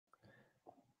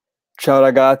Ciao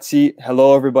ragazzi.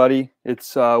 Hello everybody.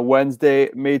 It's Wednesday,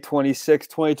 May 26,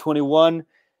 2021.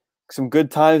 Some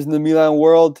good times in the Milan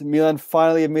world. Milan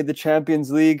finally have made the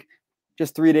Champions League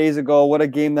just 3 days ago. What a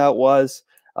game that was.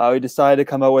 We decided to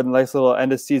come out with a nice little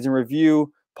end of season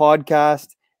review podcast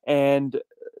and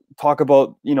talk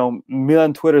about,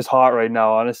 Milan Twitter's hot right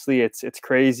now. Honestly, it's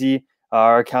crazy.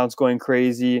 Our account's going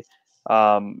crazy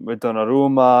with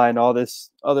Donnarumma and all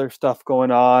this other stuff going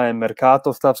on, and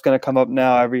Mercato stuff's going to come up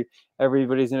now.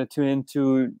 Everybody's going to tune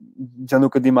into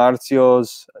Gianluca Di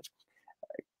Marzio's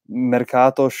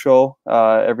Mercato show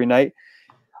every night.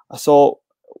 So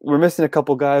we're missing a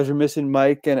couple guys. We're missing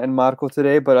Mike and Marco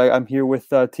today, but I'm here with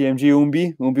TMG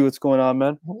Umbi. Umbi, what's going on,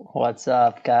 man? What's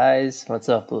up, guys? What's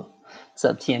up? What's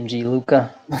up, TMG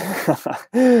Luca?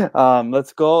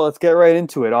 Let's go. Let's get right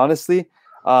into it. Honestly,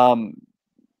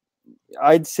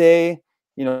 I'd say,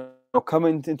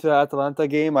 coming into the Atalanta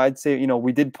game, I'd say,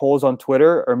 we did polls on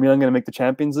Twitter, are Milan going to make the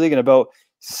Champions League? And about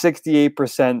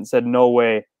 68% said no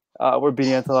way. We're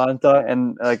beating Atalanta,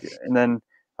 and then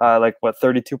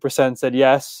 32% said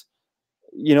yes.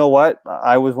 You know what?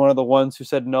 I was one of the ones who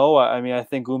said no. I mean, I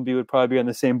think Umbi would probably be on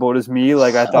the same boat as me.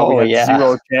 Like, I thought we had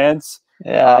zero chance.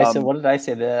 Yeah, I said, what did I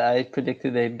say? I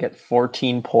predicted they'd get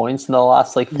 14 points in the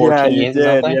last 14 games. Yeah, you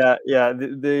did. Yeah.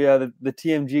 The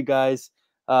TMG guys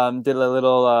did a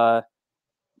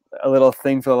little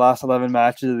thing for the last 11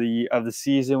 matches of the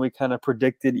season. We kind of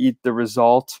predicted the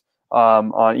result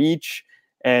on each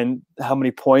and how many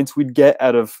points we'd get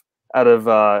out of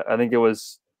I think it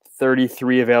was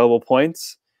 33 available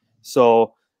points.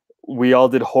 So we all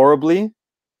did horribly.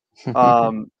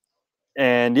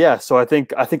 And yeah, so I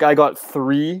think I got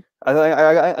 3. I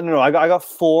don't know. I got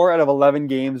 4 out of 11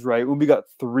 games right. Umbi got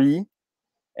 3,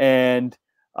 and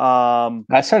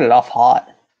I started off hot.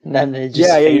 And then it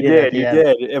just you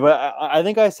did. But I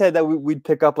think I said that we'd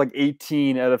pick up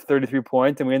 18 out of 33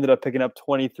 points, and we ended up picking up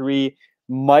 23.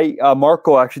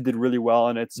 Marco actually did really well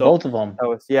on it. So both of them.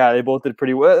 They both did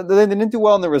pretty well. They didn't do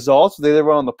well on the results. They did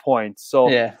well on the points. So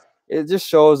yeah. It just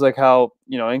shows how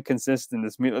inconsistent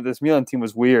this Milan team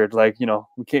was weird.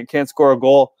 We can't score a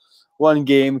goal one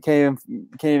game, can't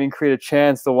even create a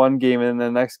chance the one game, and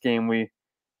then the next game we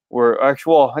were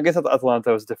actually. Well, I guess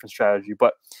Atalanta was a different strategy,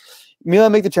 but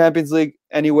Milan make the Champions League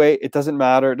anyway. It doesn't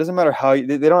matter. It doesn't matter how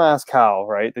they don't ask how,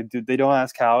 right? They don't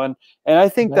ask how, and I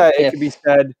think that it could be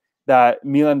said that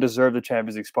Milan deserved the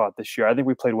Champions League spot this year. I think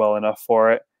we played well enough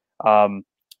for it. I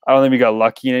don't think we got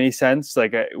lucky in any sense.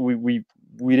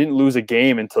 We didn't lose a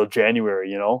game until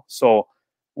January, so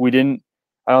we didn't.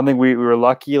 I don't think we were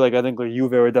lucky. I think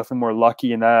Juve were definitely more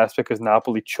lucky in that aspect because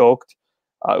Napoli choked.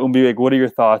 Umbi, what are your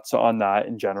thoughts on that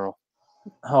in general?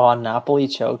 Oh, on Napoli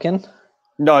choking?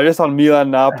 No, just on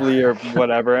Milan, Napoli, or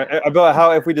whatever. About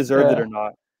how if we deserved it or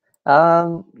not.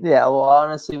 Yeah. Well,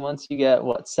 honestly, once you get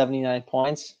 79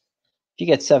 points, if you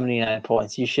get 79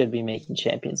 points, you should be making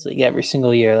Champions League every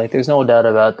single year. There's no doubt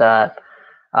about that.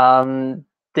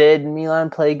 Did Milan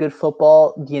play good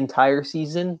football the entire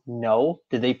season? No.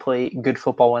 Did they play good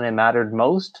football when it mattered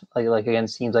most? Like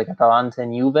against teams like Atalanta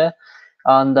and Juve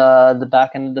on the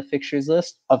back end of the fixtures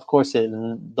list? Of course it.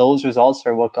 And those results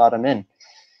are what got them in.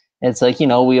 It's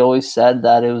we always said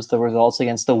that it was the results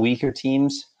against the weaker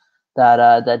teams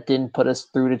that didn't put us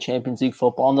through to Champions League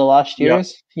football in the last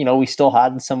years. Yep. We still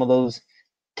had some of those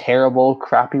terrible,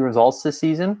 crappy results this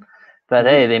season. But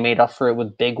hey, they made up for it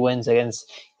with big wins against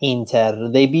Inter.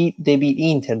 They beat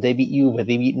Inter, they beat Juve,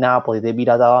 they beat Napoli, they beat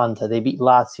Atalanta, they beat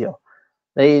Lazio.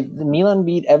 Milan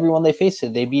beat everyone they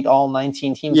faced. They beat all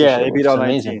 19 teams. Yeah, they beat all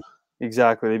 19.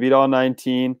 Exactly, they beat all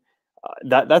 19.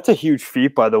 That's a huge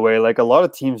feat, by the way. A lot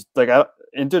of teams,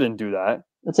 Inter didn't do that.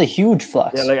 That's a huge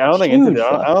flex. Yeah, I don't think Inter did.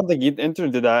 I don't think Inter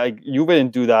did that. Juve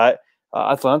didn't do that.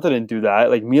 Atalanta didn't do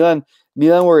that. Milan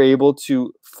were able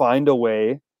to find a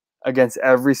way against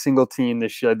every single team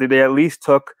this year. They at least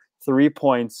took 3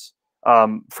 points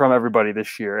from everybody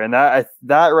this year, and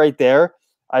that right there,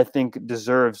 I think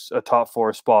deserves a top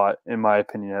 4 spot in my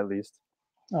opinion, at least.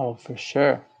 Oh, for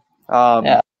sure.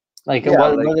 Yeah. What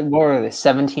were they?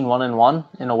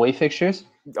 17-1-1 in away fixtures?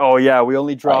 Oh yeah, we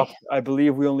only dropped. I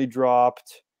believe we only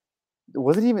dropped.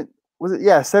 Was it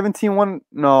 17-1?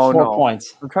 No, 4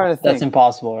 points. I'm trying to think. That's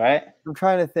impossible, right? I'm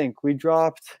trying to think. We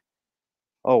dropped.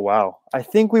 Oh wow! I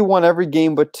think we won every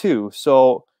game but 2.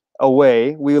 So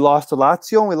away, we lost to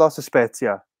Lazio and we lost to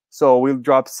Spezia. So we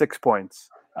dropped 6 points.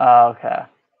 Okay.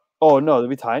 Oh no,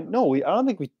 did we tie? No, I don't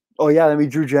think we. Oh yeah, then we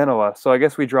drew Genoa. So I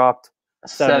guess we dropped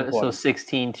 7 points. So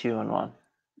 16-2-1.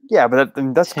 Yeah, but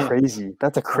that's crazy.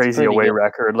 That's a crazy away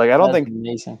record. I don't think.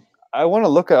 Amazing. I want to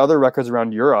look at other records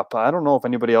around Europe. I don't know if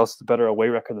anybody else has a better away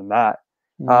record than that.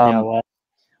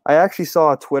 I actually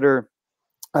saw a Twitter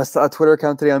I saw a Twitter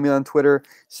account today on Milan Twitter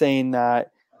saying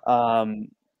that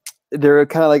they're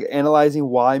kind of like analyzing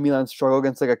why Milan struggle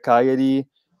against like a Cagliari,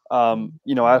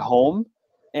 at home,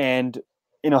 and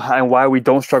and why we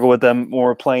don't struggle with them when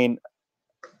we're playing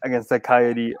against like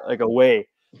Cagliari like away.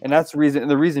 And that's the reason.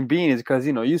 And the reason being is because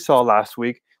you saw last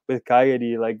week with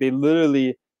Cagliari, like they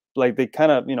literally, like they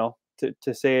kind of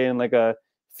to say in like a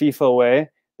FIFA way,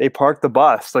 they parked the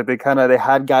bus. Like they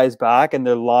had guys back, and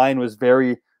their line was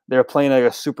very. They're playing like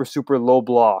a super super low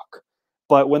block.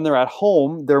 But when they're at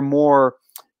home,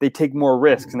 they take more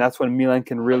risks, and that's when Milan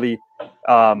can really,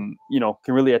 can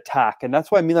really attack. And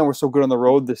that's why Milan were so good on the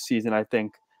road this season, I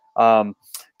think. But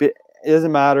it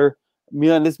doesn't matter.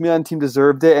 This Milan team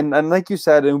deserved it, and like you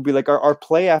said, it would be like our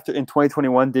play after in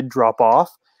 2021 did drop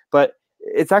off, but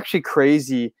it's actually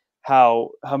crazy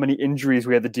how many injuries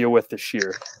we had to deal with this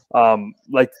year.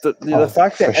 Like the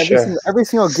fact that every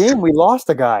single game we lost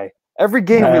a guy. Every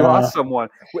game we lost someone,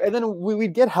 and then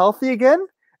we'd get healthy again,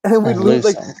 and then we'd lose.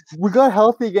 Like we got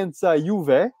healthy against Juve,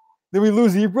 then we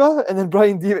lose Ibra, and then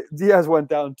Brahim Diaz went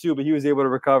down too, but he was able to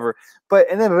recover.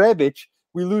 And then Rebic,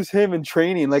 we lose him in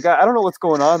training. Like I don't know what's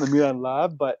going on in the Milan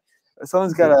lab, but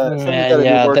someone's gotta be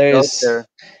worked out there.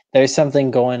 There's something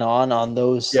going on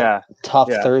those tough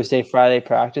Thursday, Friday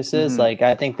practices. Mm-hmm. Like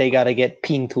I think they got to get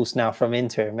Pintus now from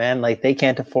Inter, man. Like they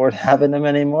can't afford having them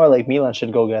anymore. Like Milan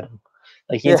should go get him.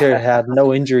 Like Inter had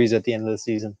no injuries at the end of the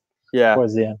season. Yeah,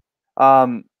 towards the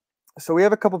end. So we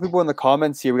have a couple people in the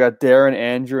comments here. We got Darren,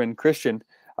 Andrew, and Christian.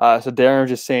 So Darren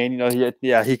was just saying,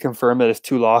 he confirmed that it's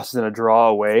 2 losses and a draw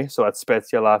away. So at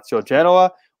Spezia, Lazio,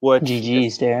 Genoa,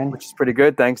 Darren, which is pretty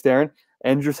good. Thanks, Darren.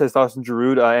 Andrew says thoughts on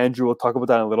Giroud. Andrew, we'll talk about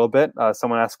that in a little bit.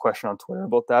 Someone asked a question on Twitter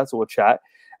about that, so we'll chat.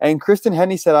 And Kristen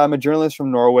Henny said, I'm a journalist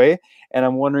from Norway, and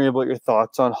I'm wondering about your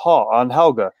thoughts on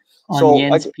Hauge.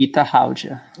 Jens Peter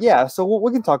Hauge. Yeah, so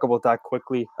we can talk about that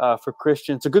quickly for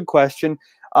Christian. It's a good question.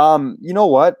 You know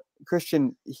what,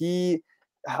 Christian?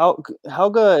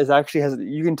 Hauge is actually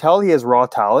you can tell he has raw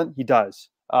talent. He does.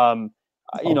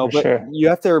 You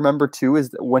have to remember too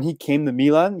is that when he came to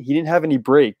Milan, he didn't have any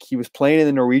break. He was playing in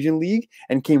the Norwegian league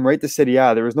and came right to Serie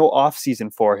A. There was no off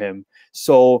season for him,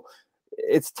 so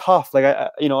it's tough. Like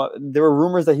there were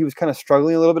rumors that he was kind of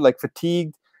struggling a little bit, like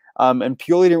fatigued. And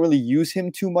Pioli didn't really use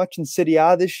him too much in Serie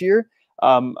A this year.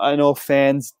 I know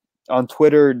fans on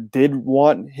Twitter did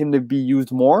want him to be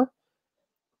used more,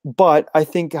 but I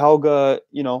think Hauge,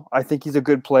 I think he's a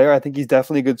good player. I think he's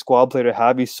definitely a good squad player to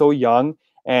have. He's so young,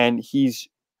 and he's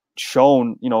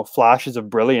shown, flashes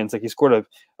of brilliance. Like he scored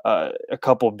a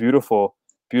couple beautiful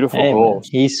goals.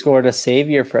 He scored a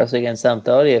savior for us against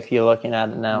Sampdoria. If you're looking at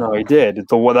it now, no, he did.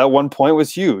 That 1 point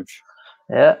was huge.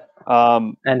 Yeah.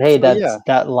 And hey,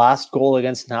 that last goal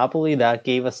against Napoli, that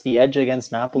gave us the edge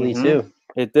against Napoli too.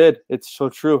 It did. It's so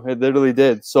true. It literally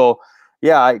did. So,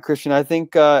 yeah, Christian, I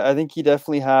think he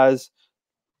definitely has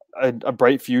a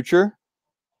bright future,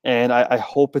 and I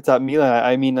hope it's at Milan.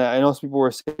 I mean, I know some people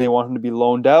were saying they want him to be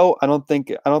loaned out. I don't think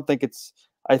it's.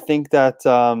 I think that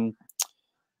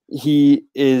he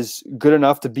is good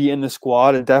enough to be in the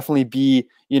squad and definitely be.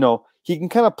 He can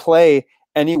kind of play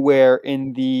anywhere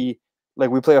in the. Like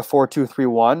we play a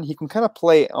 4-2-3-1. He can kind of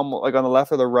play almost like on the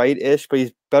left or the right-ish, but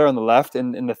he's better on the left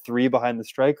in the 3 behind the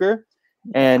striker.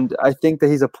 And I think that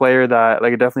he's a player that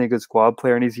definitely a good squad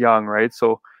player, and he's young, right?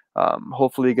 So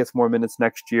hopefully he gets more minutes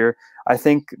next year. I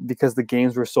think because the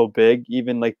games were so big,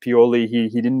 even like Pioli, he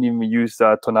didn't even use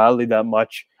Tonali that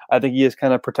much. I think he has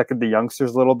kind of protected the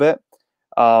youngsters a little bit.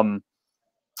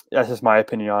 That's just my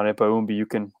opinion on it, but Umbi, you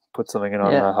can put something in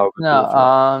on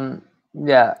how.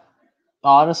 Yeah.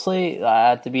 Honestly,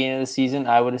 at the beginning of the season,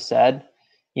 I would have said,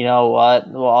 you know what?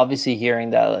 Well, obviously,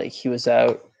 hearing that he was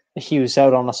out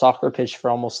on a soccer pitch for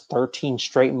almost 13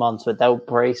 straight months without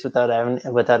breaks, without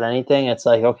anything. It's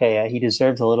like, okay, yeah, he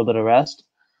deserves a little bit of rest.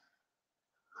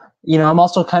 I'm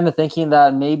also kind of thinking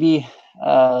that maybe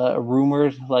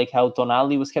rumored like how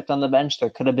Tonali was kept on the bench,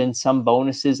 there could have been some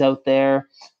bonuses out there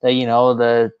that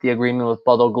the agreement with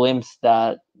Bodo Glimt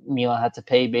that Milan had to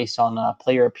pay based on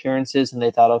player appearances, and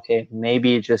they thought, okay,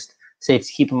 maybe it's just safe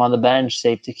to keep him on the bench,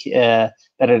 better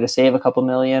to save a couple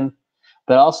million.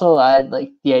 But also, I like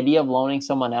the idea of loaning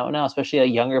someone out now, especially a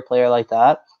younger player like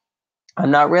that. I'm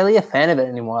not really a fan of it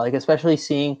anymore. Like especially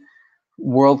seeing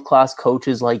world-class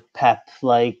coaches like Pep,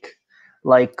 like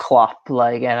Klopp,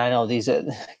 and I know these are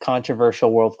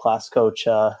controversial world-class coach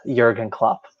Jurgen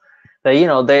Klopp. But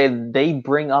they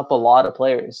bring up a lot of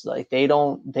players. Like they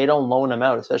don't loan them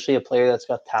out, especially a player that's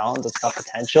got talent, that's got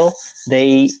potential.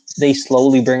 They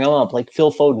slowly bring them up. Like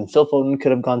Phil Foden. Phil Foden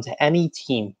could have gone to any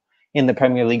team in the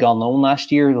Premier League on loan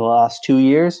last year, the last 2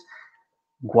 years.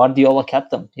 Guardiola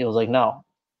kept him. He was like, no,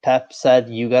 Pep said,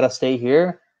 you got to stay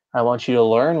here. I want you to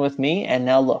learn with me. And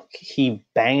now look, he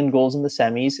banged goals in the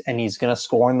semis, and he's going to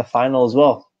score in the final as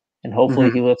well. And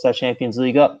hopefully he lifts that Champions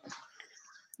League up.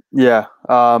 Yeah.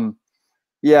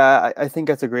 I think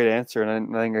that's a great answer,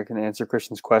 and I think I can answer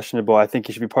Christian's question about I think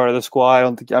he should be part of the squad. I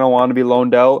don't want to be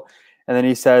loaned out. And then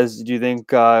he says, do you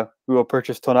think we will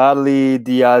purchase Tonali,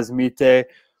 Diaz, Mite,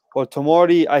 or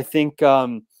Tomori? I think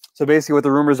so basically what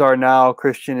the rumors are now,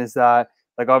 Christian, is that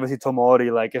like obviously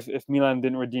Tomori, like if Milan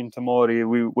didn't redeem Tomori,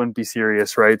 we wouldn't be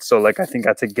serious, right? So like I think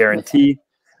that's a guarantee.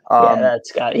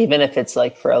 That's got, even if it's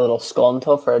like for a little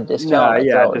sconto, for a discount.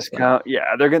 Discount.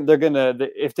 Yeah, they're gonna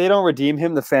if they don't redeem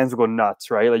him, the fans will go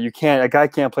nuts, right? Like a guy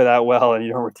can't play that well, and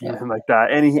you don't redeem him like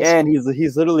that. And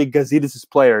he's literally Gazidis'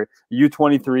 player,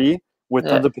 U23 with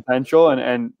tons of potential,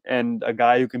 and a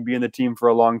guy who can be in the team for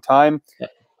a long time.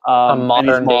 A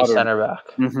modern day center back,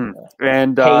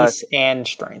 and pace and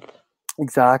strength.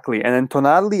 Exactly. And then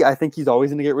Tonali, I think he's always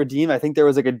going to get redeemed. I think there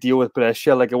was like a deal with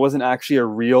Brescia. Like it wasn't actually a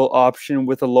real option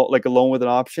with a loan with an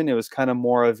option. It was kind of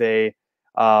more of a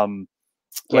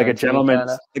like a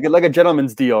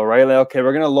gentleman's deal, right? Like, okay,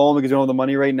 we're going to loan because you don't have the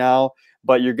money right now,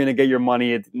 but you're going to get your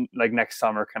money like next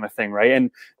summer kind of thing, right? And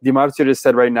Di Marzio just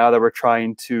said right now that we're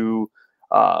trying to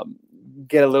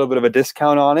get a little bit of a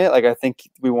discount on it. Like I think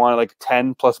we wanted like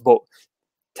 10 plus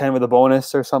 10 with a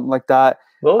bonus or something like that.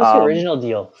 What was the original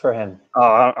deal for him?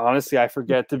 Honestly, I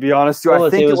forget. To be honest, I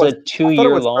think it was a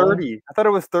 2-year loan. 30. I thought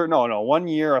it was 30. No, 1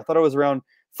 year. I thought it was around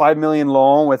 5 million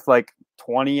loan with like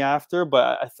 20 after,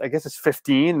 but I guess it's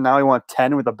 15. Now we want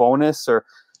 10 with a bonus or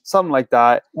something like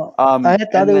that. I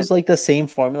thought it was like the same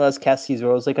formula as Cassi's,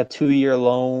 where it was like a 2-year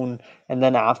loan, and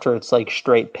then after it's like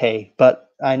straight pay. But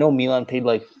I know Milan paid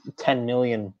like 10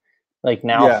 million, like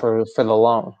now for the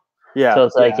loan. Yeah. So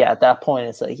it's like, at that point,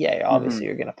 it's like, obviously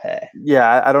you're gonna pay.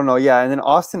 Yeah, I don't know. Yeah, and then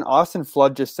Austin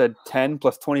Flood just said 10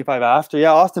 plus 25 after.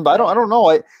 Yeah, Austin, but I don't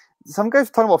know. Some guys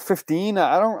are talking about 15.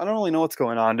 I don't really know what's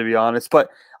going on, to be honest. But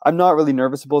I'm not really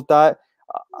nervous about that.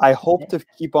 I hope to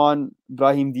keep on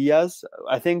Brahim Diaz.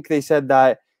 I think they said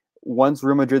that once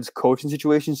Real Madrid's coaching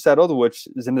situation settled, which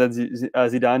Zinedine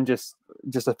Zidane just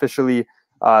officially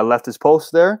left his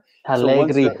post there.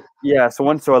 Allegri. So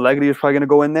Allegri is probably going to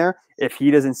go in there. If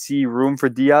he doesn't see room for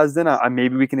Diaz, then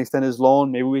maybe we can extend his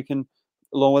loan. Maybe we can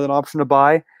loan with an option to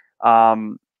buy.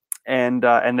 And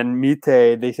then Mite,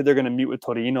 they said they're going to meet with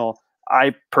Torino.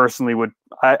 I personally would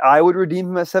redeem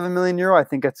him at €7 million. I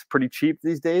think that's pretty cheap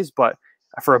these days, but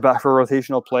for a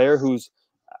rotational player who's,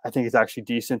 I think is actually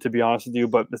decent, to be honest with you.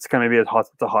 But it's kind of maybe a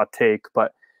hot take,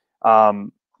 but.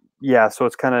 So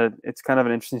it's kind of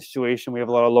an interesting situation. We have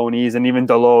a lot of loanees, and even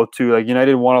Dalot too. Like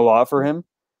United won a lot for him,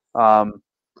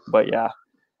 but yeah.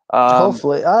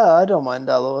 Hopefully, I don't mind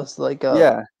Dalot. It's like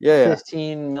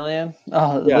 15 million.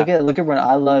 Look at Brent.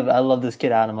 I love this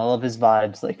kid Adam. I love his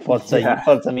vibes. Like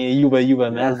Forza me,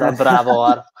 Juve, man.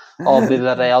 Bravo. All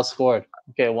the Real scored.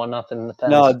 Okay, 1-0 in the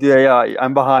penalty. No,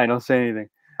 I'm behind. Don't say anything.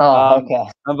 Okay.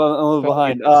 I'm a little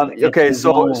behind. Okay,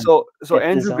 so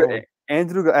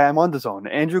Andrew, I'm on the zone.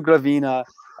 Andrew Gravina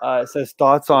says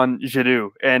thoughts on Giroud.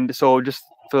 And so just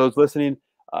for those listening,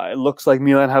 it looks like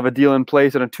Milan have a deal in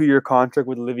place on a 2-year contract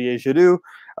with Olivier Giroud,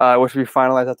 which will be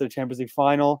finalized after the Champions League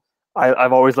final.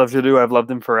 I've always loved Giroud. I've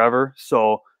loved him forever.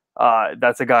 So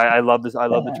that's a guy I love. I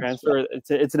love the transfer.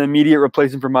 It's an immediate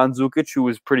replacement for Mandzukic, who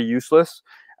was pretty useless.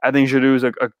 I think Giroud is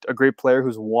a great player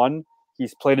who's won.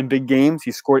 He's played in big games.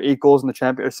 He scored 8 goals in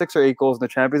the 6 or 8 goals in the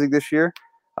Champions League this year.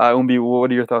 Umbi,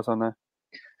 what are your thoughts on that?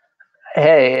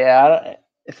 Hey,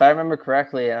 if I remember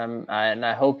correctly, and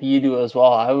I hope you do as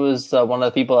well, I was one of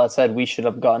the people that said we should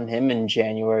have gotten him in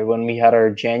January when we had our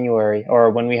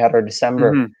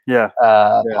December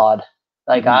pod.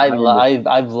 Like I've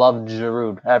loved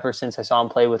Giroud ever since I saw him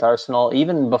play with Arsenal.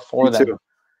 Even before that,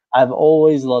 I've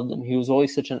always loved him. He was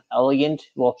always such an elegant.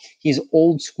 Well, he's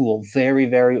old school, very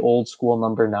very old school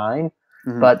number 9.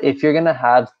 But if you're gonna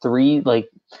have 3 like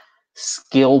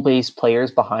skill-based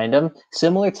players behind him,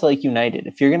 similar to like United,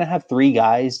 if you're going to have 3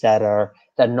 guys that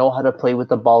know how to play with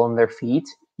the ball on their feet,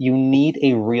 you need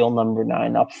a real number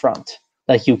 9 up front.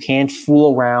 Like you can't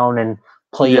fool around and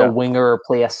play a winger or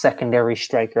play a secondary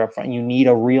striker up front. You need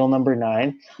a real number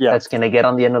 9 that's going to get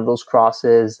on the end of those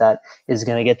crosses, that is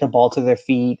going to get the ball to their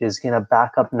feet, is going to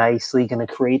back up nicely, going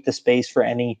to create the space for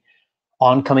any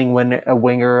oncoming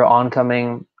winger,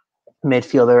 oncoming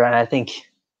midfielder. And I think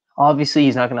obviously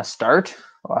he's not going to start,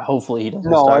 or hopefully he doesn't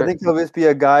start. No, I think he'll just be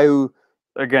a guy who,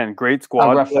 again, great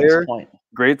squad player,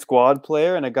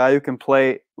 and a guy who can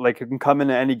play, like who can come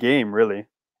into any game, really.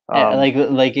 Like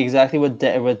exactly what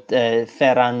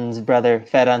Ferran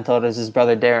Torres'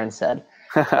 brother Darren said.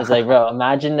 I was like, bro,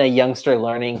 imagine a youngster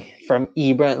learning from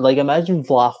Ibra. Like, imagine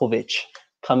Vlahovic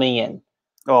coming in.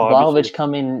 Oh, Vlahovic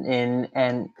coming in,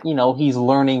 and he's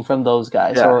learning from those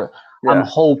guys. Yeah. Or I'm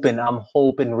hoping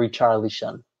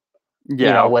Richarlison.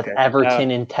 Yeah, with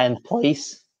Everton in 10th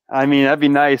place. I mean, that'd be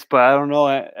nice, but I don't know.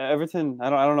 Everton, I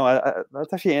don't know.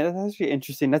 That's actually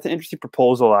interesting. That's an interesting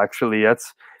proposal, actually.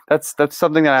 That's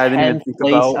something that I didn't even think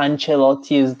about.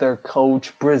 Ancelotti is their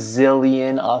coach,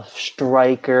 Brazilian, a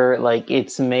striker. Like,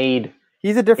 it's made.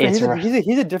 He's a different.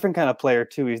 He's a different kind of player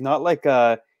too. He's not like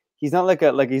a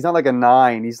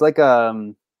 9. He's like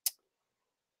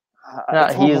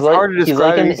he's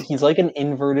like an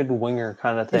inverted winger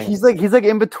kind of thing. He's like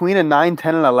in between a 9,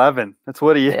 10, and 11. That's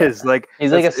what he is. Like,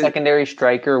 he's like a secondary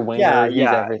striker, winger. He's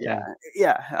everything.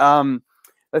 Yeah.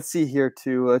 Let's see here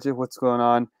too. What's going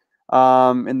on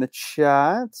in the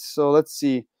chat. So let's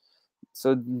see.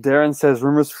 So Darren says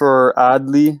rumors for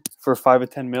Adli for 5 to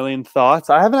 10 million. Thoughts?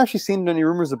 I haven't actually seen any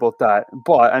rumors about that,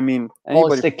 but I mean,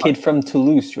 it's the kid from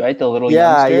Toulouse, right? The little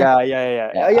youngster. Yeah. I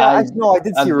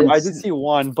did see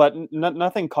one, but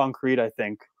nothing concrete. I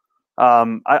think.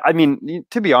 I mean,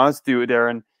 to be honest,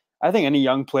 Darren, I think any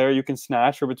young player you can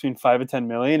snatch for between 5 to 10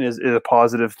 million is a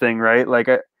positive thing, right? Like,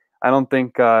 I don't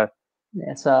think.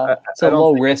 It's a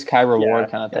low risk, high reward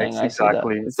kind of thing.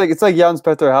 Exactly. It's like Jans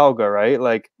Petter Hauge, right?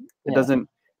 Like, it doesn't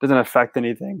affect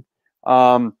anything.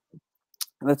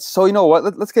 Let's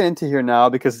get into here now,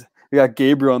 because we got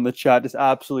Gabriel in the chat just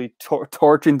absolutely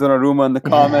torching Donnarumma in the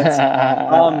comments.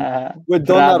 With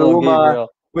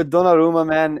Donnarumma,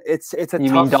 man, it's a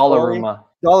tough story.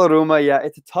 Donnarumma, yeah,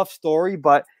 it's a tough story,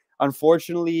 but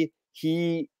unfortunately,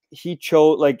 he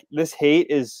chose, like, this hate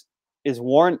is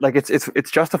warranted, like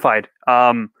it's justified.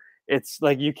 It's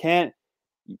like you can't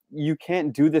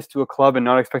do this to a club and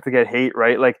not expect to get hate,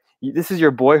 right? Like, this is your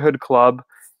boyhood club,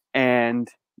 and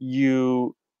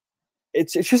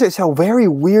it's a very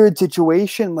weird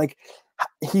situation. Like,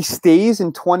 he stays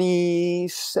in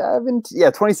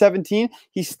 2017.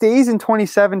 He stays in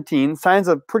 2017, signs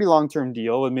a pretty long-term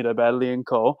deal with Mirabelli and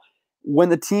co. When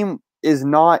the team is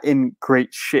not in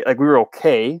great shape, like, we were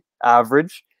okay,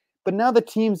 average, but now the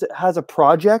team has a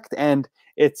project, and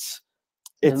it's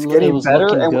getting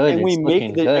better, and we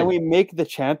make the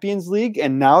Champions League,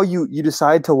 and now you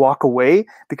decide to walk away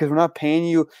because we're not paying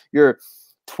you your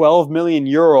 12 million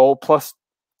euro plus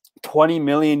 20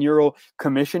 million euro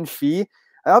commission fee.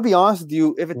 I'll be honest with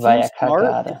you, if a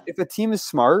team is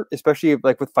smart, especially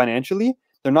with financially,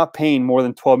 they're not paying more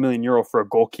than 12 million euro for a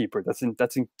goalkeeper. That's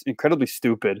incredibly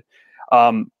stupid.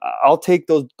 I'll take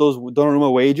those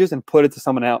Donnarumma wages and put it to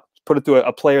someone else. Put it to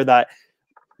a player that,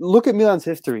 look at Milan's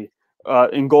history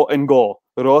in goal.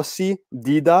 Rossi,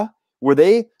 Dida, were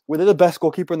they the best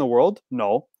goalkeeper in the world?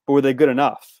 No, but were they good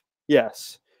enough?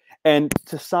 Yes. And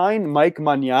to sign Mike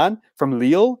Maignan from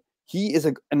Lille, he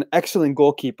is an excellent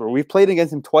goalkeeper. We've played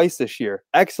against him twice this year.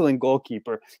 Excellent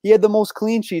goalkeeper. He had the most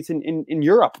clean sheets in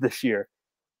Europe this year.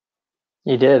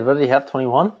 He did. What did he have?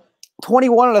 21?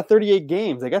 21 out of 38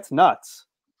 games. Like, that's nuts.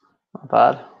 Not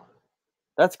bad.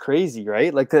 That's crazy,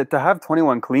 right? Like, to have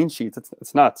 21 clean sheets,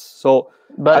 it's nuts. So,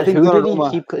 but I think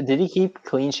did he keep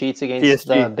clean sheets against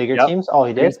PSG, the bigger teams? Oh,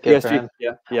 he did. Good for him.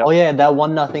 Yeah. Oh yeah, that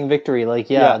 1-0 victory. Like,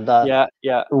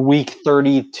 week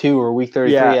 32 or week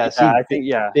 33. I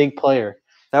think big player.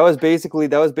 That was basically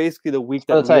the week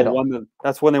that they won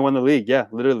that's when they won the league. Yeah,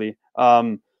 literally.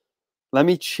 Let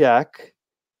me check.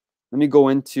 Let me go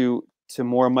into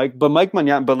more Mike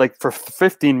Maignan, but like for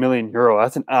 15 million euro,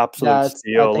 that's an absolute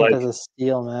steal. I think that's a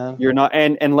steal, man. You're not,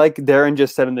 and like Darren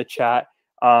just said in the chat,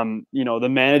 the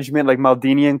management, like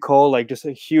Maldini and co, like, just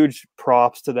a huge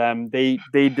props to them. They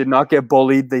did not get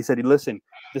bullied. They said, listen,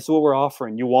 this is what we're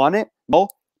offering. You want it? No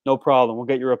problem. We'll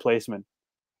get your replacement.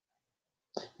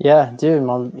 Yeah, dude,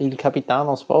 Il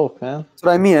Capitano spoke, man. That's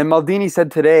what I mean. And Maldini said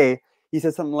today, he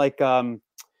said something like,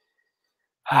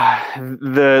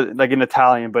 in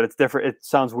Italian, but it's different. It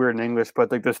sounds weird in English, but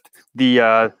like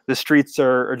the streets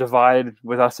are divided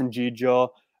with us and Gigio,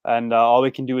 and all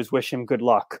we can do is wish him good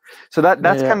luck. So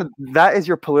that is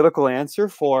your political answer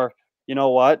for, you know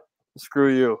what?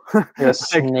 Screw you.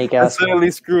 Snake ass.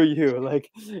 Literally screw you. Like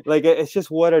it's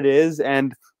just what it is,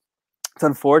 and it's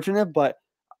unfortunate, but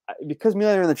because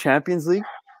Milan are in the Champions League,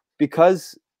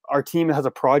 because our team has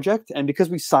a project, and because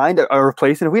we signed a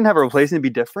replacement, if we didn't have a replacement, it'd be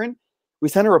different. We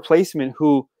sent a replacement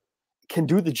who can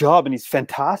do the job, and he's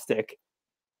fantastic.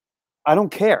 I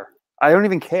don't care. I don't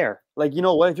even care. Like, you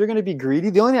know what? If you're going to be greedy,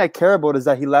 the only thing I care about is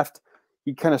that he left.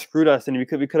 He kind of screwed us, and we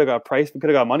could have got a price. We could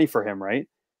have got money for him, right?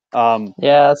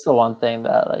 Yeah, that's the one thing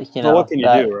that, like, you know, what can you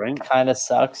do, right? Kind of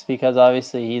sucks, because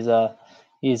obviously he's a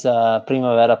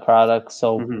Primavera product,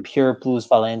 so pure plus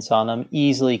Valencia on him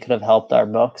easily could have helped our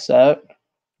books out.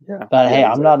 Yeah. But hey,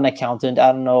 I'm not an accountant.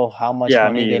 I don't know how much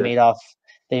money they made off.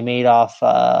 They made off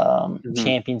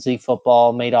Champions League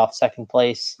football, made off second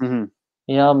place. Mm-hmm.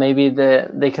 You know, maybe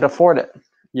they could afford it.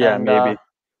 Yeah, and, maybe.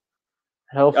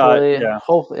 Hopefully,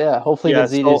 hopefully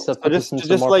Gazidis put this in some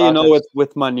more just let pockets. you know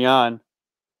with Maignan,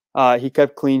 he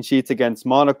kept clean sheets against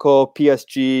Monaco,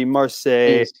 PSG,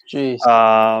 Marseille. He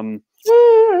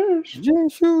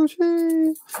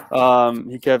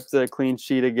kept a clean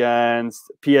sheet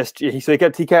against PSG. So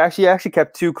he actually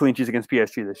kept 2 clean sheets against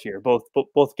PSG this year.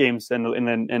 Both games in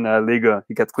the Liga,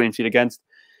 he kept clean sheet against.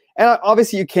 And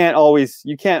obviously, you can't always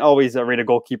rate a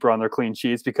goalkeeper on their clean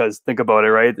sheets because think about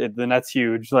it, right? The net's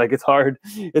huge. Like it's hard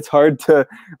to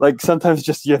like sometimes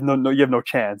just you have no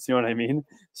chance. You know what I mean?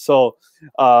 So,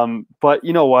 but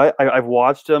you know what? I've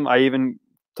watched him. I even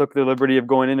took the liberty of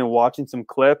going in and watching some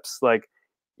clips. Like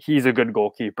he's a good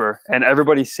goalkeeper, and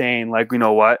everybody's saying like, you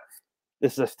know what?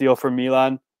 This is a steal for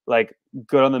Milan. Like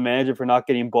good on the manager for not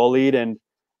getting bullied, and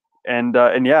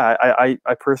yeah, I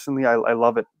personally I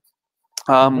love it.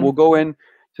 We'll go in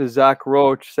to Zach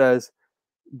Roach says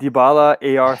Dybala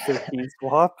AR-15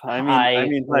 swap. I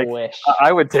mean, like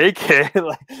I would take it.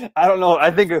 Like I don't know.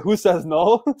 I think who says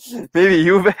no? Maybe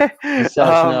Juve. Who says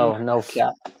no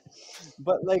cap.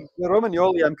 But like the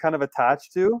Romagnoli, I'm kind of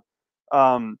attached to,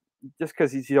 just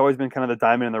because he's always been kind of the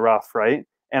diamond in the rough, right?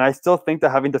 And I still think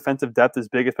that having defensive depth is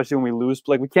big, especially when we lose.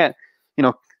 Like we can't,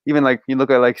 even like you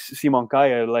look at like Simon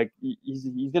Kaya, like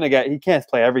he can't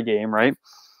play every game, right?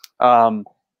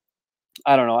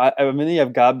 I don't know. I mean, you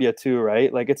have Gabbia too,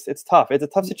 right? Like it's tough. It's a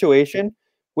tough situation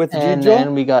with Gigio.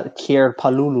 And we got Kier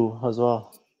Kalulu as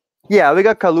well. Yeah, we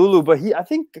got Kalulu, but I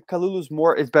think Kalulu's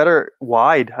is better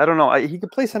wide. I don't know. He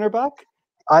could play center back.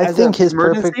 I think his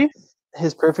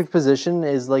perfect position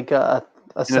is like a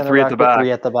center 3 back at the back.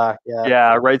 3 at the back. Yeah.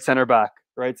 Yeah, right center back.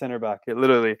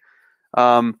 Literally.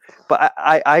 But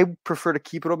I prefer to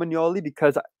keep Romagnoli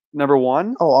because. Number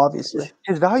one, obviously,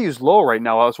 his value is low right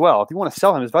now as well. If you want to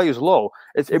sell him, his value is low.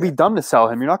 It'd be dumb to sell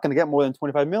him. You're not going to get more than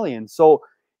 25 million. So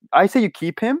I say you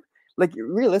keep him. Like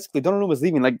realistically, Donnarumma's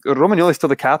leaving. Like Romagnoli's still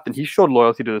the captain. He showed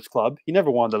loyalty to this club. He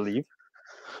never wanted to leave.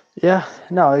 Yeah,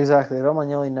 no, exactly.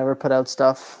 Romagnoli never put out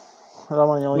stuff.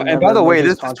 And by the way,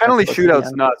 this penalty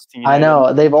shootout's nuts. I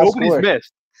know they've all scored.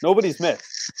 Nobody's missed.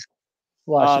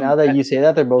 Watch now that you say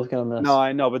that, they're both going to miss. No,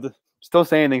 I know, but still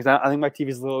saying things. I think my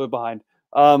TV's a little bit behind.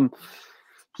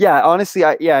 Yeah, honestly,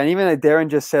 and even like Darren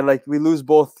just said, like we lose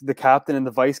both the captain and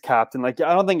the vice captain. Like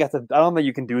I don't think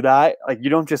you can do that. Like you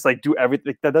don't just like do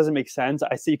everything. That doesn't make sense.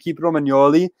 I say you keep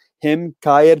Romagnoli, him,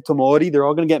 Kaya, Tomori. They're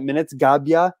all gonna get minutes.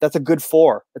 Gabbia, that's a good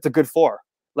 4. It's a good 4.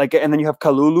 Like, and then you have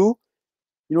Kalulu.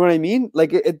 You know what I mean?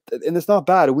 Like and it's not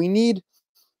bad. We need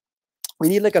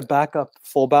like a backup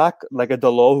fullback, like a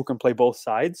Dalot who can play both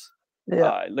sides.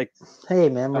 Yeah. Hey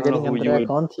man, we're getting Andrea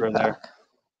Conti back.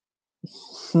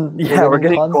 Yeah, we're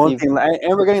getting Conti,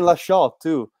 and we're getting Laxalt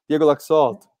too. Diego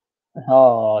Laxalt.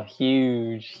 Oh,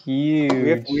 huge!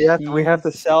 We have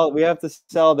to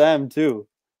sell them too.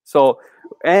 So,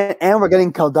 and we're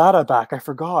getting Caldara back. I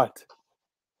forgot.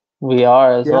 We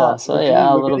are as well. So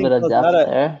a little bit of depth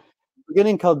there. We're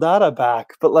getting Caldara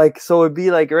back, but like, so it'd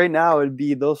be like right now it'd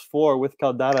be those 4 with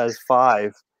Caldara as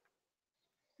 5.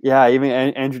 Yeah, even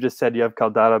Andrew just said you have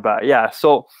Caldara back. Yeah,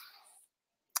 so.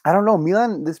 I don't know.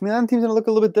 This Milan team's gonna look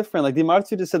a little bit different. Like Di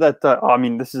Marzio just said that.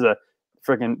 This is a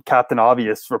freaking Captain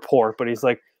Obvious report, but he's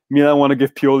like, Milan want to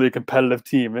give Pioli a competitive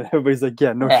team, and everybody's like,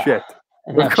 yeah, no shit,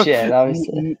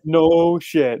 obviously, no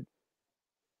shit.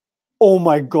 Oh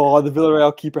my god, the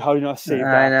Villarreal keeper! How do you not save that?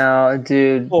 I know,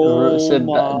 dude.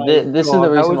 This is the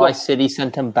reason why City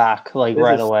sent him back right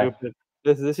away. Stupid.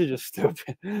 This is just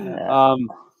stupid.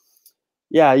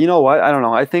 Yeah, you know what? I don't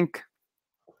know.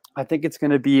 I think it's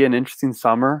going to be an interesting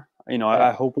summer.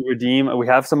 I hope we redeem. We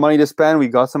have some money to spend. We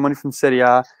got some money from Serie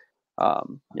A.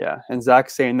 And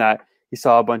Zach's saying that he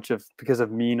saw a bunch of because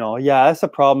of Mino. Yeah, that's the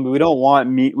problem. We don't want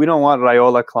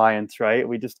Raiola clients, right?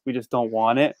 We just don't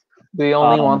want it. We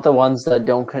only want the ones that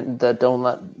don't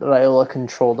let Raiola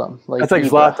control them. That's like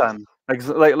Zlatan.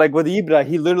 Like with Ibra,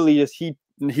 he literally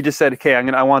he just said, "Okay,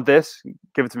 I want this.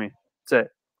 Give it to me. That's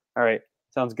it. All right,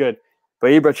 sounds good." But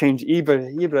Ibra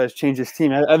has changed his team.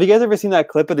 Have you guys ever seen that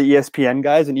clip of the ESPN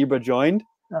guys when Ibra joined?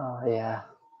 Oh, yeah.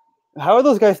 How are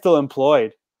those guys still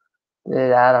employed?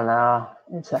 Dude, I don't know.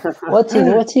 What's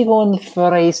he going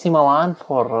for AC Milan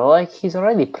for? Like, he's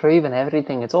already proven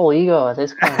everything. It's all ego at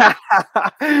this point.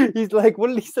 He's like, what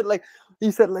did he say? Like,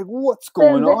 what's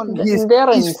going on? He's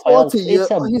 40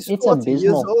 years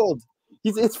old.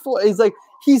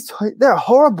 They're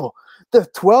horrible. They're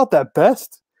 12th at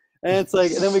best. And it's like,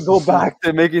 and then we go back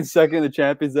to making second in the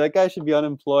Champions. That guy should be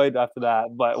unemployed after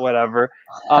that, but whatever.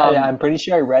 I'm pretty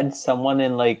sure I read someone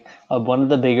in like one of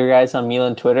the bigger guys on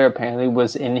Milan Twitter apparently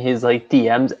was in his like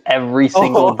DMs every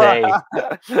single day,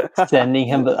 sending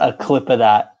him a clip of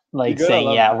that, like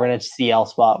saying, "Yeah, we're in a CL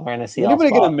spot. We're in a CL spot."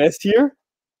 Anybody gonna miss here?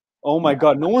 Oh my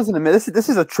God, no one's gonna miss. This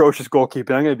is atrocious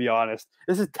goalkeeping. I'm gonna be honest.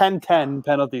 This is 10-10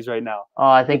 penalties right now. Oh,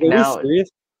 I think now.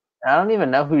 I don't even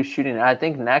know who's shooting. I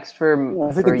think next for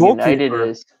United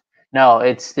is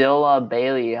it's still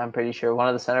Bailey. I'm pretty sure one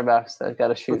of the center backs that got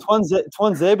to shoot.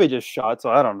 Tuanzebe just shot,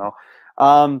 so I don't know.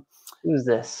 Who's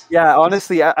this? Yeah,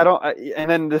 honestly, I don't.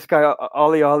 And then this guy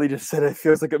Ali just said it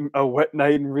feels like a wet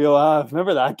night in Rio Ave.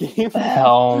 Remember that game?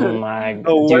 Oh my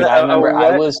God, dude! I remember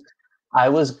I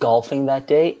was golfing that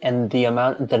day, and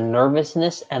the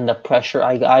nervousness and the pressure.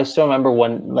 I still remember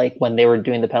when they were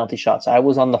doing the penalty shots. I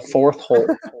was on the fourth hole.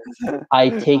 I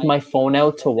take my phone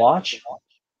out to watch,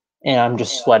 and I'm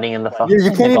just sweating in the fucking.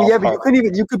 You can't even. Yeah, but you couldn't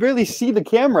even. You could barely see the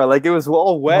camera. Like it was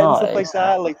all wet and stuff like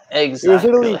that. Like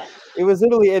exactly. It was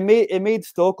literally. It made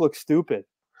Stoke look stupid.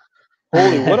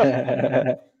 Holy what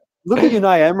a. Look at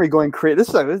Unai Emery going crazy. This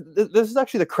is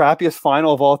actually the crappiest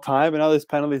final of all time, and now this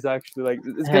penalty is actually like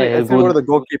it's gonna go to the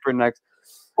goalkeeper next.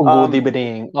 Pau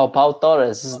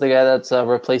Torres is the guy that's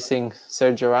replacing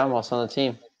Sergio Ramos on the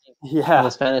team. Yeah, on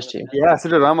the Spanish team. Yeah,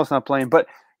 Sergio Ramos not playing, but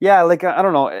yeah, like I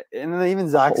don't know. And then even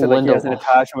Zach said like he has an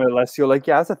attachment with Alessio. Like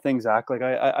yeah, that's the thing, Zach. Like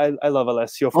I love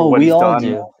Alessio for what he's done.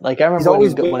 Do. Like I remember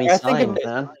when he signed,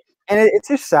 man. And it's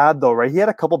just sad though, right? He had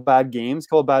a couple bad games,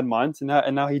 couple bad months, and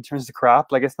now he turns to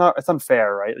crap. Like it's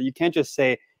unfair, right? You can't just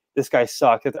say this guy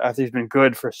sucked after he's been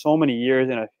good for so many years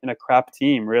in a crap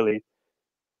team, really.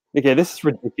 Okay, this is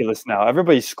ridiculous now.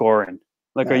 Everybody's scoring.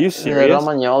 Like, are you serious?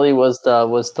 Romagnoli was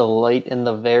the light in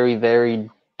the very, very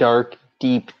dark,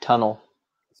 deep tunnel.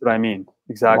 That's what I mean.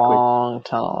 Exactly. Long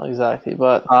tunnel, exactly.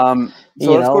 But so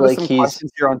let's go to some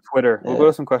questions here on Twitter. We'll go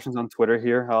to some questions on Twitter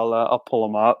here. I'll pull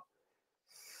them up.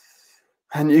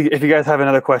 And if you guys have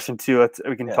another question too,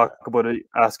 we can talk about it.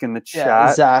 Ask in the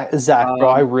chat. Zach, bro,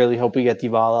 I really hope we get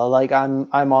Dybala. Like I'm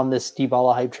on this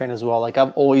Dybala hype train as well. Like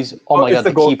I'm always. Oh my God,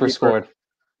 the keeper scored.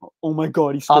 Oh my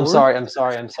God, he scored. I'm sorry. He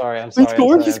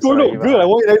scored. He scored. Oh, good. I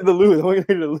want United to lose.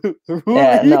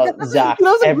 Yeah, no, Zach.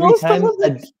 Every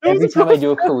time I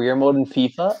do a career mode in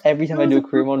FIFA,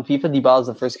 Dybala is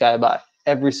the first guy I buy.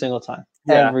 Every single time.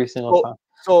 Yeah. Every single time.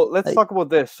 So let's talk about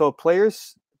this. So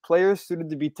players suited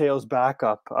to be Teo's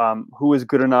backup, who is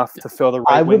good enough to fill the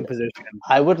right wing position.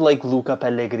 I would like Luca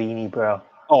Pellegrini, bro.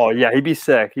 Oh yeah, he'd be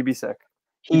sick. He'd be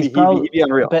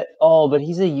unreal. But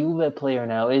he's a Juve player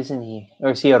now, isn't he?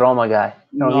 Or is he a Roma guy?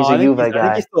 No, he's a Juve guy. I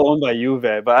think he's still owned by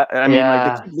Juve, but I mean,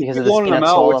 like they keep loaning him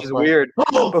out, which is weird. But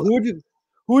who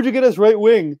would you get as right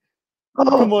wing? Oh,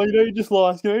 come on, you just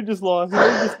lost. You just lost.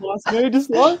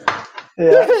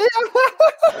 Yeah.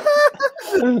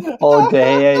 Oh, De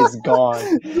Gea is gone.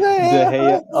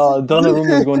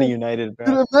 Donnarumma is going to United,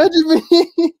 bro. Imagine me.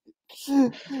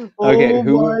 Okay,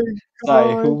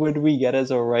 who would we get as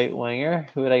a right winger?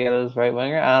 Who would I get as right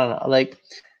winger? I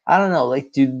don't know.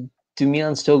 Like, do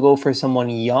Milan still go for someone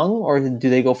young, or do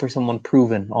they go for someone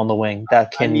proven on the wing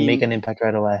that can make an impact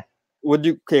right away?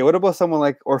 What about someone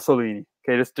like Orsolini?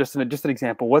 Okay, just an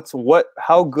example.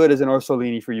 How good is an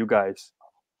Orsolini for you guys?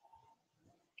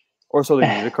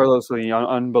 Orsolini, Riccardo Orsolini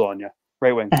on Bologna,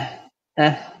 right wing.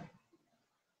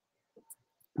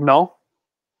 No,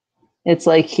 it's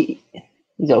like he's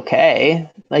okay.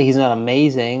 Like he's not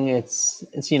amazing. It's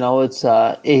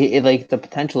like the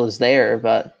potential is there,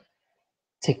 but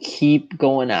to keep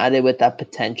going at it with that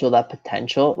potential.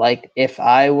 Like if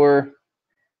I were,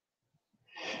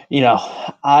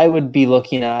 I would be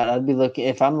looking at.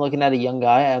 If I'm looking at a young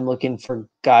guy, I'm looking for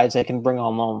guys I can bring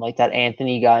on loan, like that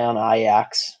Anthony guy on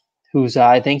Ajax. Who's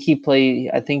I think he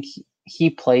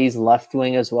plays left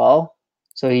wing as well.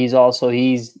 So he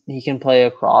can play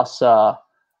across the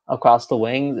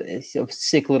wing. He's a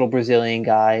sick little Brazilian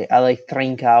guy. I like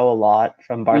Trincao a lot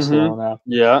from Barcelona.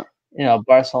 Mm-hmm. Yeah.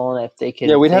 Barcelona, if they can.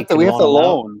 Yeah, we have to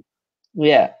loan.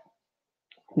 Yeah.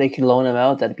 They could loan him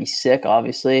out, that'd be sick,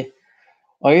 obviously.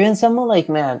 Or even someone like,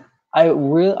 man, I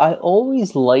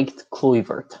always liked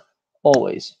Kluivert.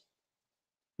 Always.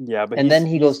 Yeah, but then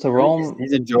he goes to Rome.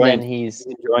 He's enjoying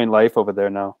life over there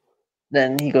now.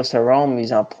 Then he goes to Rome. He's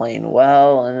not playing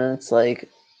well, and it's like,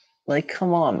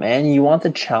 come on, man. You want the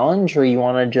challenge, or you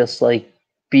want to just like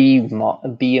be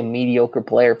a mediocre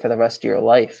player for the rest of your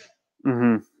life?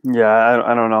 Mm-hmm. Yeah,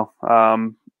 I don't know.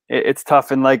 It's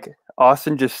tough, and like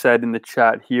Austin just said in the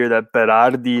chat here that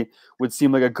Berardi would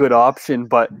seem like a good option,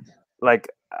 but like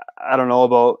I don't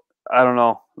know.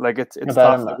 Like it's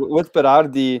tough with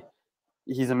Berardi.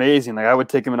 he's amazing. Like I would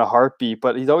take him in a heartbeat.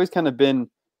 But he's always kind of been,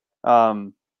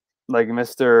 like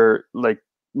Mr.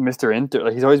 Inter.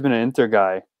 Like he's always been an Inter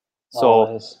guy. So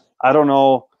always. I don't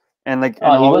know. And like, he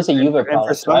was a Juve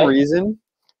product,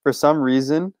 for some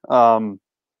reason,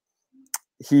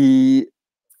 he.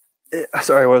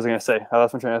 Sorry, what was I going to say? I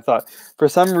lost my train of thought. For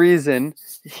some reason,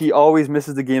 he always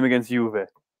misses the game against Juve.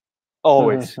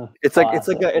 Always. It's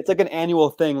like an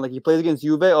annual thing. Like he plays against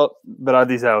Juve, oh,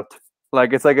 Berardi's out.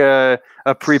 Like it's like a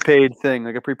prepaid thing,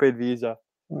 like a prepaid visa.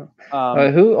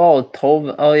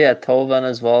 Tolvan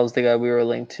as well as the guy we were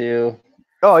linked to.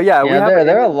 Oh yeah,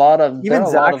 there are a lot of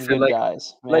good like,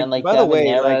 guys. Man, like by the way,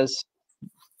 Neres,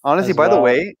 honestly, by the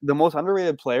way, the most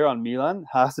underrated player on Milan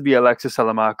has to be Alexis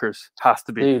Salamakers. Has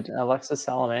to be. Dude, Alexis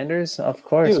Salamanders, of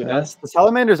course. Dude, the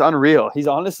Salamander's unreal. He's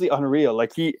honestly unreal.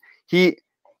 Like he's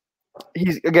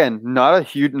again not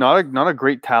a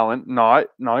great talent, not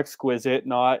exquisite,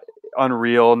 not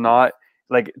unreal, not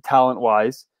like talent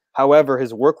wise. However,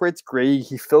 his work rate's great.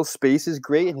 He fills spaces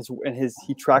great, and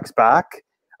he tracks back.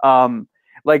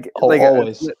 Like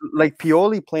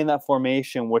Pioli playing that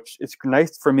formation, which it's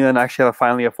nice for Milan to actually have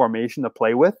finally a formation to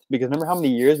play with. Because remember how many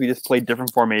years we just played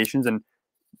different formations and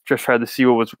just tried to see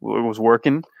what was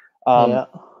working.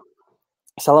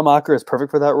 Salamaker is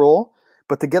perfect for that role,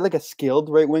 but to get like a skilled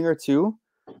right winger too,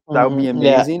 that would be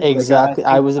amazing. Yeah, exactly.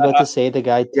 I was about to say the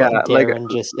guy Darren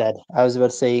just said. I was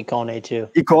about to say Ikone too.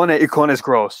 Ikone is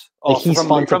gross. Oh, he's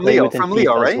fun to play with from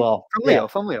Leo, right? Well.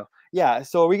 From Leo. Yeah,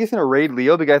 so are we just going to raid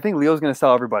Leo? Because I think Leo's going to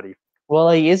sell everybody. Well,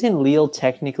 like, isn't Leo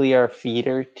technically our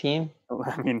feeder team?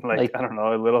 I mean, like I don't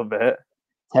know, a little bit.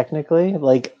 Technically?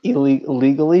 Like,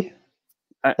 legally?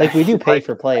 Like, we do pay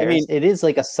for players. I mean, it is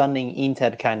like a Sunning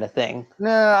Inted kind of thing. No,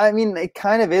 I mean, it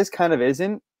kind of is, kind of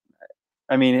isn't.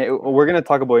 I mean, we're going to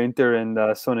talk about Inter and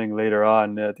Sunning later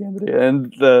on at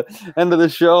the end of the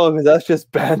show, because that's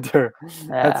just banter.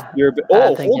 Yeah.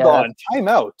 Hold on. Time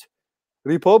out.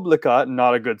 Republica,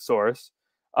 not a good source.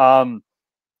 They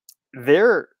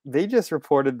just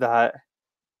reported that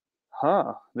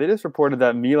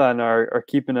Milan are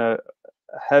keeping a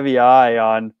heavy eye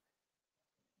on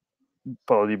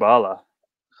Paulo Dybala.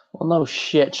 Well, no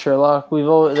shit, Sherlock.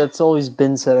 That's always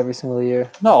been said every single year.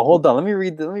 No, hold on. Let me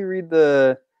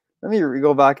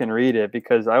go back and read it,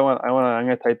 because I'm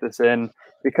gonna type this in,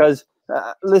 because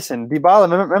listen,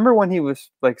 Dybala. Remember when he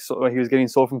was he was getting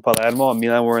sold from Palermo and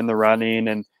Milan were in the running,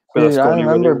 and dude, I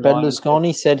remember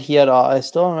Berlusconi said he had. I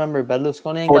still remember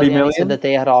Berlusconi and 40 million? said that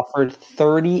they had offered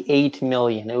 38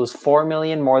 million. It was 4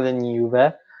 million more than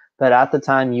Juve, but at the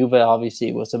time, Juve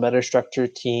obviously was a better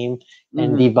structured team,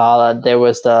 and Dybala. There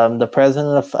was the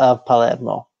president of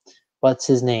Palermo. What's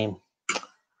his name?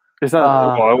 It's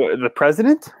not the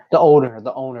president. The owner.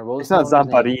 What was it's not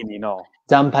Zamparini, no.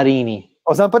 Zamparini.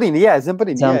 Oh, Zamparini, yeah,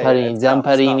 Zamparini.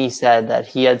 Zamparini said that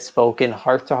he had spoken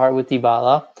heart to heart with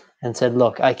Dybala and said,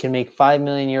 "Look, I can make 5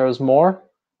 million euros more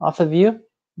off of you,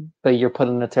 but you're put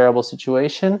in a terrible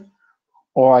situation,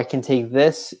 or I can take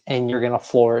this and you're gonna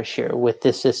flourish here with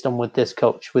this system, with this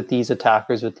coach, with these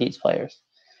attackers, with these players."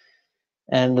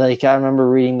 And like I remember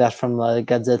reading that from the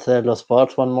Gazzetta dello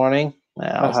Sport one morning,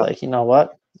 and I was like, you know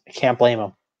what? I can't blame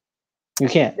him. You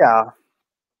can't. Yeah,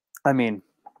 I mean,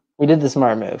 he did the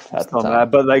smart move at the time.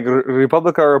 But like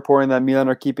Republica are reporting that Milan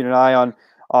are keeping an eye on.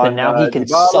 But now he can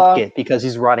Dybala. suck it because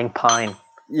he's rotting pine.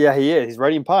 Yeah, he is. He's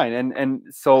rotting pine, and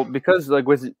so because like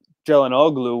with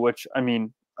Çalhanoğlu, which I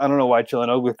mean, I don't know why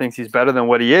Çalhanoğlu thinks he's better than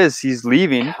what he is. He's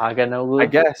leaving. Haganoglu, I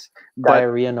guess.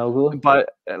 Diarrhea Noglu. But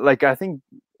like I think.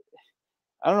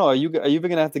 I don't know. Are you going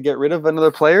to have to get rid of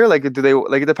another player? Like, do they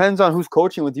like? It depends on who's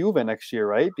coaching with Juve next year,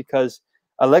 right? Because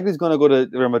Allegri's going to go to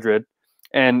Real Madrid,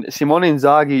 and Simone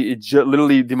Inzaghi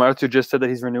literally Di Marzio just said that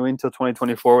he's renewing until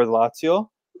 2024 with Lazio.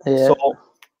 Yeah. So,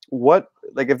 what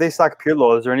like if they sack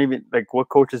Pirlo? Is there any like what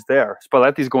coach is there?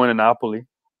 Spalletti's going to Napoli.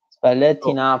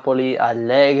 Napoli,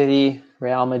 Allegri,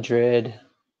 Real Madrid.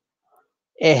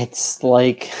 It's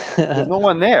like there's no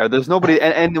one there. There's nobody,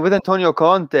 and with Antonio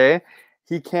Conte,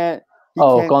 he can't.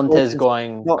 Conte's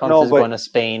going to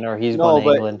Spain, or he's going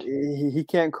to England. He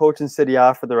can't coach in Serie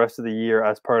A for the rest of the year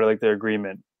as part of like their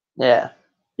agreement. Yeah.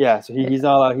 So he's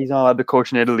not allowed to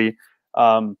coach in Italy.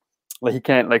 Like he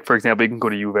can't, like for example, he can go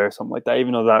to Juve or something like that,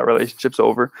 even though that relationship's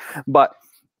over. But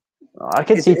I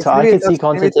could see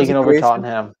Conte taking over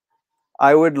Tottenham.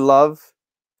 I would love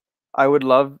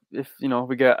if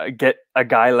we get a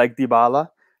guy like Dybala.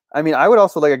 I mean, I would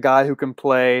also like a guy who can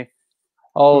play.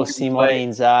 Oh, Simone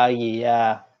Inzaghi,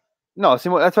 yeah. No, that's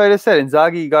what I just said.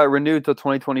 Inzaghi got renewed till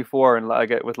 2024 and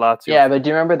with Lazio. Yeah, but do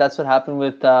you remember that's what happened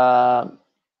with who?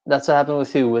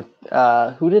 With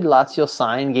who did Lazio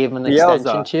sign? Gave him an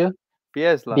extension to?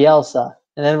 Bielsa.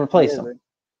 and then replace him.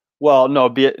 Well, no,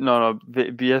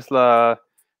 Bielsa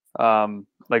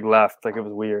like left, like it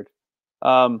was weird.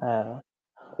 The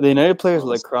United players are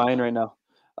like crying right now.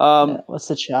 What's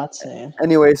the chat saying?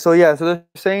 Anyway, so they're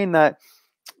saying that.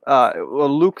 Well,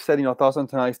 Luke said, thoughts on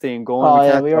tonight staying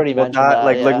going. We already mentioned that.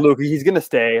 Like Luke, he's gonna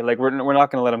stay. Like we're not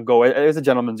gonna let him go. It was a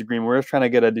gentleman's agreement. We're just trying to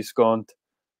get a discount.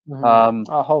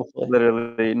 Hopefully.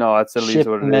 Literally, no, that's at least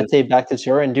what it is. Mete back to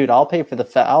Turin, dude. I'll pay for the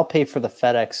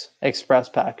FedEx Express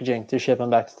packaging to ship him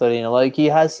back to Torino. Like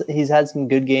he's had some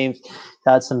good games,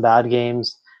 had some bad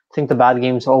games. I think the bad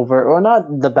games over, or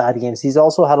not the bad games. He's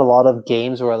also had a lot of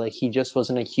games where like he just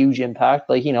wasn't a huge impact.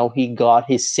 Like he got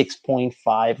his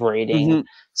 6.5 rating,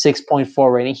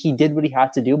 6.4 rating. He did what he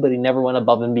had to do, but he never went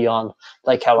above and beyond.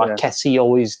 Like how Kessie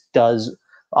always does.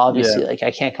 Obviously, like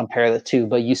I can't compare the two,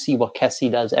 but you see what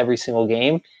Kessie does every single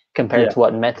game compared to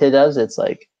what Mete does. It's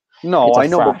like I know,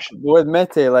 but with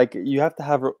Mete, like you have to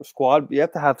have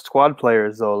squad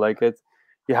players though. Like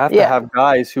you have to have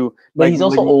guys who. But he's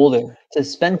also older. To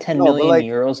spend 10 million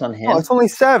euros on him. No, it's only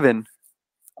 7.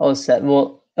 Oh, 7.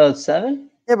 Well, 7.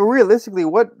 Yeah, but realistically,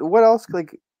 what else?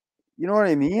 Like, you know what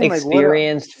I mean?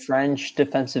 Experienced French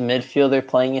defensive midfielder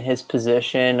playing in his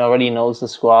position, already knows the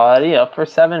squad. Yeah, for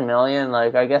 7 million,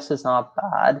 like I guess it's not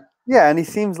bad. Yeah, and he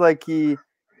seems like he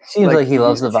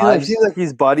loves the vibes. Seems like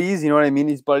he's buddies. You know what I mean?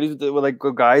 He's buddies with like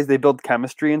guys. They build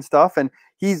chemistry and stuff, and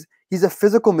he's a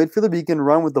physical midfielder, but he can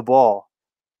run with the ball.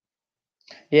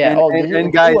 Yeah,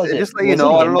 and guys, just like I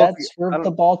don't know.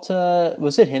 The ball to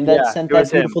was it him that sent that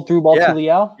beautiful through ball to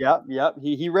Leao? Yeah.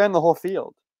 He ran the whole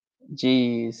field.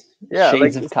 Jeez,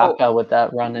 shades of Kaká with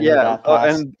that run and that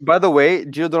pass. And by the way,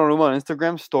 Gio Donnarumma on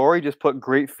Instagram story just put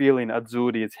great feeling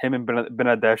Azzurri. It's him and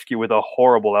Bernardeschi with a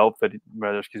horrible outfit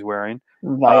Bernardeschi's wearing.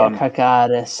 Vai a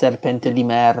cacare, serpente di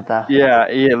merda. Yeah,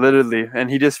 literally, and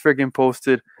he just freaking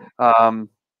posted.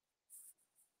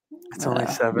 It's only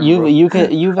 7. Juve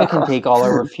can take all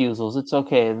our refusals. It's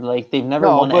okay. Like they've never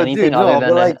won anything other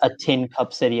than a tin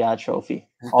cup Serie A trophy.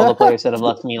 All the players that have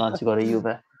left Milan to go to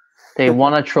Juve. They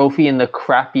won a trophy in the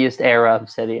crappiest era of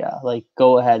Serie A. Like,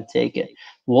 go ahead, take it.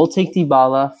 We'll take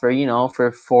Dybala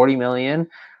for 40 million.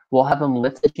 We'll have him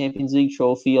lift the Champions League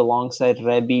trophy alongside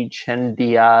Rebic and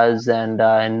Diaz and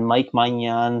Mike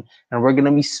Maignan, and we're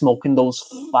gonna be smoking those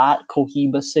fat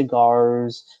Cohiba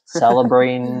cigars,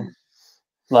 celebrating.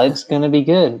 Life's gonna be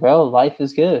good, bro. Life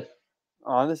is good.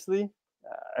 Honestly,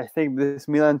 I think this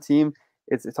Milan team,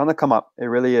 it's on the come up. It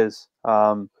really is.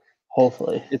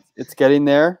 Hopefully, it's getting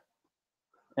there.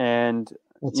 And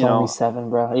it's only 7,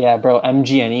 bro. Yeah, bro.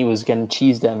 MGNE was getting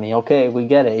cheesed at me. Okay, we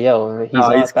get it. Yo, he's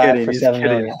not bad kidding. For 7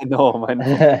 million. No,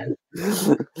 man.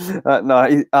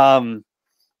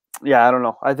 Yeah, I don't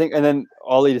know. I think, and then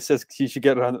Ollie just says he should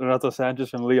get Renato Sanchez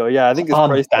from Leo. Yeah, I think his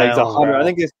price tag's 100.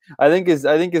 I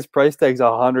think his price tag's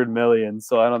 100 million.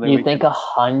 So I don't think. You think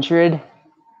 100?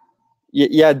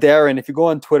 Yeah, Darren. If you go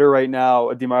on Twitter right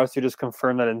now, Di Marzio just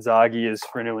confirmed that Inzaghi is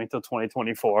renewing till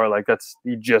 2024. Like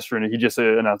he just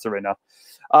announced it right now.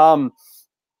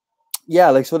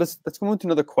 Yeah, like so. Let's go into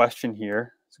another question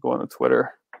here. Let's go on to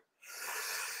Twitter.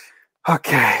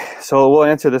 Okay, so we'll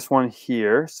answer this one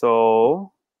here.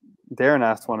 So Darren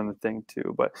asked one in the thing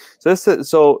too, but so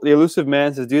the elusive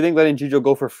man says, "Do you think letting Gigio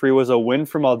go for free was a win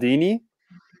for Maldini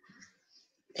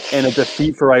and a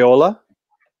defeat for Raiola?"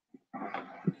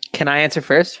 Can I answer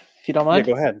first, if you don't mind?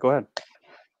 Yeah, go ahead.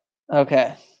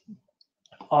 Okay.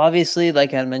 Obviously,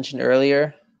 like I mentioned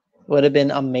earlier, would have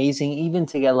been amazing even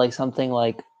to get like something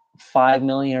like 5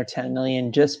 million or 10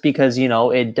 million, just because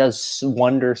it does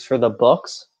wonders for the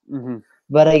books. Mm-hmm.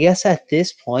 But I guess at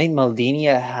this point, Maldini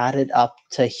had it up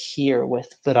to here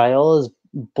with Raiola's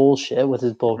bullshit, with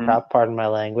his bullcrap, pardon my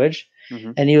language.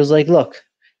 Mm-hmm. And he was like, look,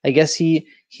 I guess he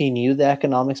knew the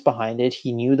economics behind it.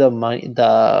 He knew the money,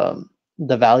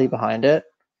 the value behind it.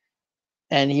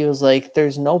 And he was like,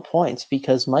 there's no points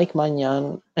because Mike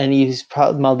Maignan, and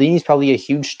Maldini's probably a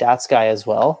huge stats guy as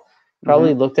well.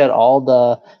 Probably looked at all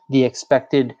the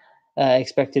expected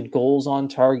goals on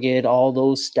target, all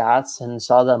those stats, and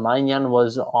saw that Maignan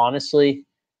was honestly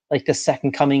like the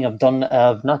second coming of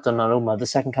not Donnarumma, the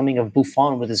second coming of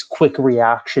Buffon with his quick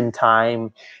reaction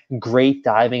time, great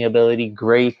diving ability,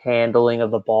 great handling of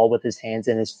the ball with his hands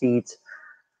and his feet.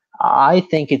 I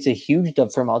think it's a huge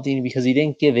dub for Maldini because he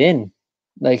didn't give in.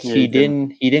 Like he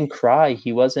didn't cry.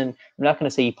 He wasn't. I'm not going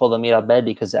to say he pulled a Mirabelli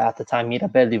because at the time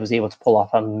Mirabelli was able to pull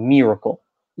off a miracle.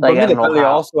 Like, but Mirabelli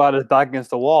also had his back against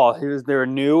the wall. They were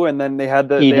new, and then they had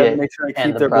to make sure to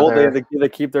keep their goal. They had to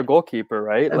keep their goalkeeper,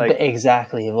 right? Like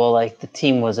exactly. Well, like the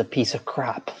team was a piece of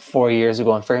crap 4 years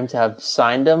ago, and for him to have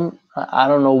signed him, I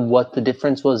don't know what the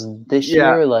difference was this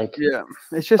year. Like, yeah,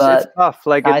 it's tough.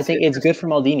 Like, I think it's good for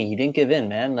Maldini. He didn't give in,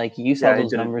 man. Like, you saw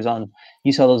those numbers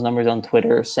on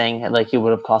Twitter saying like it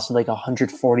would have costed like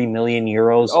 140 million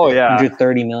euros. Oh yeah,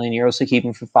 130 million euros to keep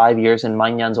him for 5 years, and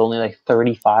Maignan only like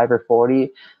 35 or 40.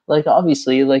 Like,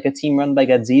 obviously, like a team run by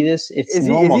Gazidis, it's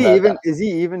normal. Is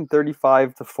he even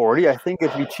 35 to 40? I think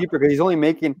it'd be cheaper because he's only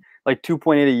making like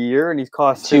 2.8 a year, and he's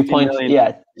cost 50 million.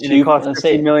 Yeah, and he costs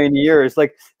 15 million a year. It's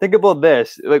like, think about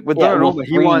this. Like with Donnarumma,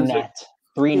 he wants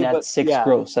three net, 6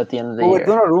 gross at the end of the year. With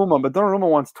Donnarumma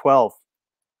wants 12.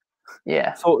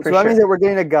 Yeah. So that means that we're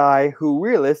getting a guy who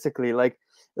realistically, like,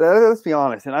 let's be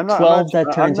honest, and I'm not 12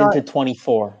 that turns into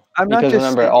 24. Because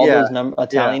remember, all those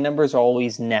Italian numbers are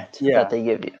always net that they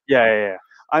give you. Yeah.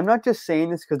 I'm not just saying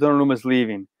this because Donnarumma's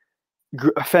leaving.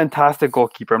 A fantastic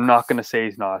goalkeeper. I'm not going to say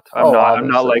he's not. I'm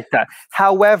not like that.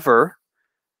 However,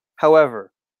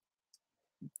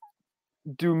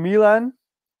 do Milan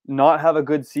not have a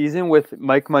good season with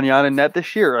Mike Maignan in net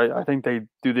this year? I think they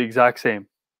do the exact same.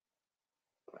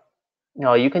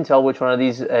 No, you can tell which one of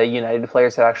these United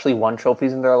players have actually won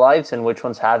trophies in their lives and which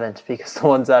ones haven't, because the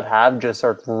ones that have just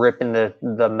start ripping the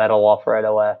medal off right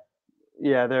away.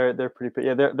 Yeah, they're pretty.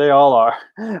 Yeah, they all are.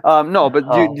 No, but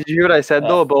did you hear what I said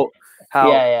though about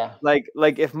how like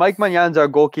if Mike Magnan's our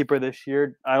goalkeeper this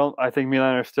year, I think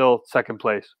Milan are still second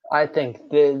place. I think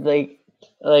look,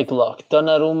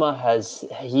 Donnarumma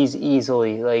he's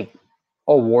easily like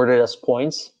awarded us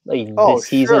points this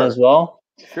season as well.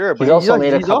 Sure, but he's also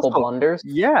made a couple blunders.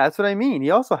 Yeah, that's what I mean. He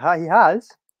also he has.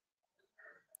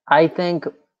 I think,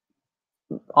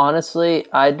 honestly,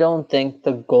 I don't think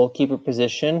the goalkeeper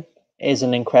position is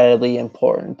an incredibly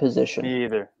important position. Me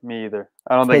either.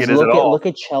 I don't think it is at all. Look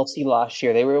at Chelsea last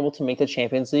year. They were able to make the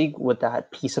Champions League with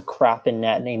that piece of crap in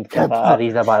net named Kepa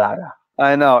Arrizabalaga.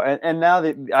 I know, and now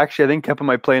I think Kepa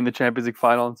might play in the Champions League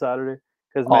final on Saturday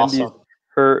because Mendy's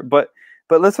hurt. But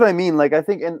that's what I mean. Like, I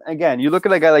think, and again, you look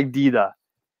at a guy like Dida.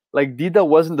 Like, Dida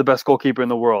wasn't the best goalkeeper in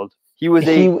the world. He was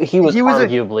arguably. He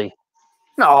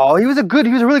was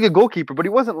a really good goalkeeper, but he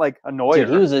wasn't like a Neuer.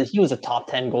 Dude, he was a top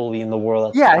 10 goalie in the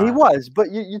world. He was. But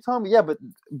you tell me,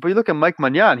 but you look at Mike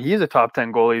Maignan. He is a top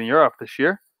 10 goalie in Europe this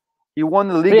year. He won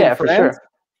the league in France. For sure.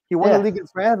 He won the league in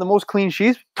France, the most clean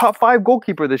sheets, top 5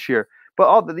 goalkeeper this year. But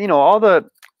all the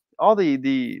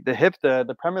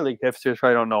Premier League hipsters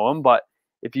probably don't know him, but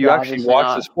if you actually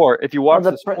watch the sport,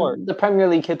 the Premier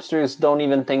League hipsters don't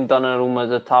even think Donnarumma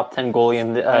is a top 10 goalie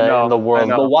in the world.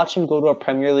 But watch him go to a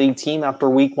Premier League team after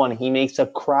week 1. He makes a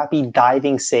crappy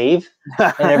diving save,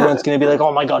 and everyone's going to be like,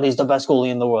 "Oh my God, he's the best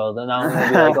goalie in the world." And I'm going to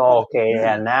be like, "Oh, okay,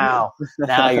 yeah, now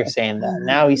you're saying that.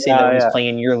 Now he's saying that he's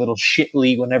playing in your little shit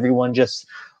league when everyone just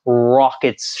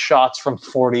rockets shots from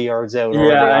 40 yards out."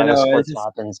 I know.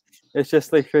 It's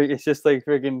just like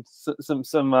freaking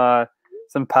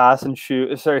some pass and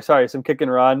shoot. Sorry, some kick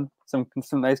and run, some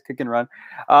nice kick and run.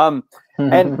 And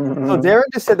so Darren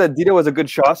just said that Dida was a good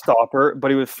shot stopper,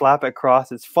 but he would flap at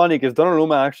crosses. It's funny because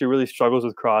Donnarumma actually really struggles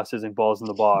with crosses and balls in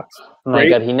the box. Oh my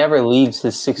God, he never leaves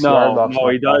his 6-yard box. No,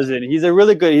 he doesn't. He's a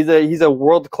really good. He's a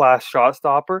world-class shot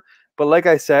stopper. But like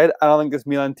I said, I don't think this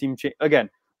Milan team again.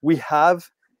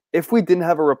 If we didn't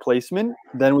have a replacement,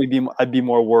 then I'd be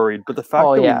more worried. But the fact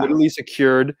that we literally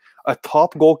secured a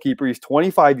top goalkeeper, he's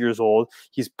 25 years old.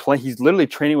 He's literally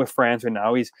training with France right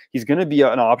now. He's going to be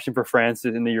an option for France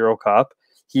in the Euro Cup.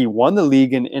 He won the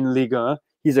league in Liga.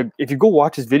 If you go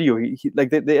watch his video, I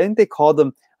think they called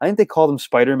him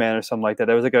Spider-Man or something like that.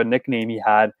 That was like a nickname he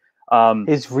had.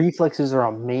 His reflexes are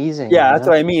amazing. Yeah, that's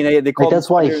what I mean. They call that's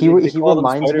why he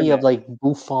reminds me of like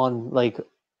Buffon, like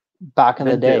back in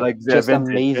the day, like just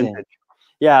amazing. Vintage.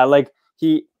 Yeah, like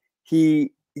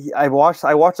I watched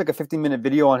like a 15-minute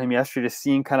video on him yesterday, just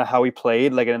seeing kind of how he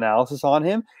played, like an analysis on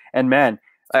him. And man,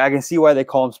 I can see why they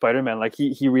call him Spider-Man. Like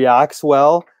he reacts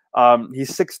well. He's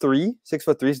 6'3".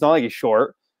 It's not like he's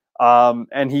short.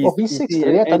 And he's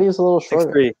 6'3". I thought he was a little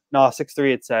shorter. 6'3". No,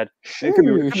 6'3". It said. It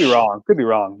could be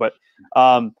wrong. But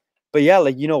yeah,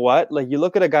 like, you know what? Like, you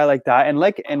look at a guy like that, and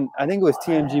I think it was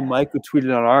TMG Mike who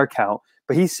tweeted on our account,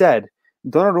 but he said,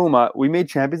 Donnarumma, we made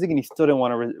Champions League and he still didn't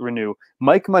want to renew.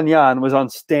 Mike Maignan was on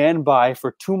standby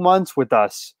for 2 months with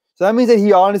us. So that means that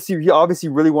he obviously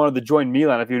really wanted to join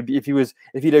Milan if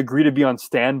he'd agree to be on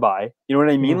standby. You know what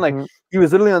I mean? Mm-hmm. Like, he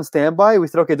was literally on standby. We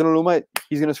said, okay, Donnarumma,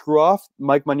 he's going to screw off.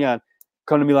 Mike Maignan,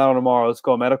 come to Milano tomorrow. Let's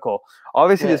go medical.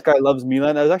 Obviously, this guy loves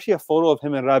Milan. There was actually a photo of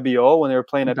him and Rabiot when they were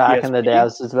playing at back PSV, in the day. I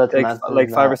was just about to like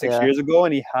 5 or 6 years ago,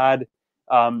 and he had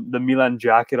the Milan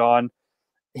jacket on.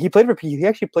 He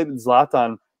actually played with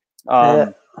Zlatan.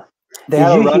 They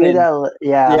had a run in.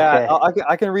 Okay.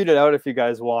 I can read it out if you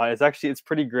guys want. It's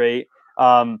pretty great.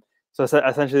 So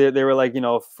essentially, they were like,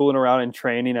 fooling around in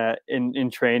training in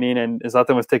training, and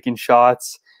Zlatan was taking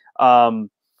shots on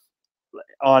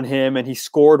him, and he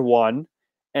scored one,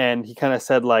 and he kind of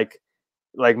said like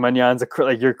Manyan's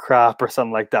like you're crap or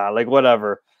something like that, like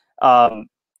whatever. And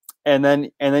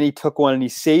then he took one and he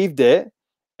saved it,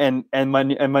 and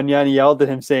Manyan yelled at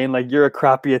him saying like you're a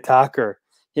crappy attacker.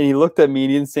 And he looked at me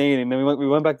and he didn't say anything. And then we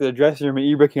went back to the dressing room, and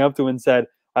Ibra came up to him and said,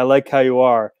 "I like how you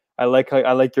are. I like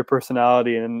your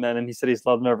personality." And then he said he's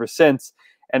loved him ever since.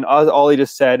 And all he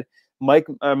just said,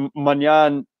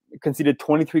 Manyan conceded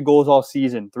 23 goals all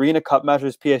season, 3 in a cup match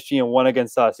with PSG and 1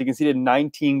 against us. He conceded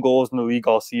 19 goals in the league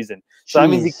all season. So that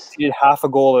means he conceded half a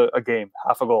goal a game,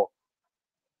 half a goal.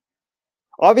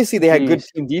 Obviously, they had good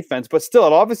team defense, but still,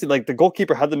 obviously, like the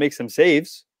goalkeeper had to make some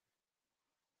saves.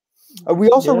 We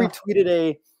also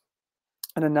retweeted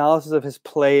an analysis of his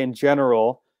play in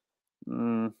general.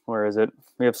 Where is it?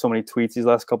 We have so many tweets these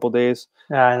last couple of days.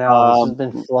 Yeah, I know.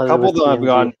 This has been a couple of them have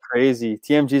gone crazy.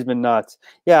 TMG's been nuts.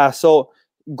 Yeah, so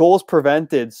goals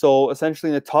prevented. So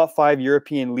essentially in the top 5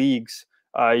 European leagues,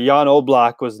 Jan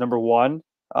Oblak was number 1,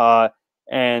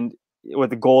 and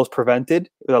with the goals prevented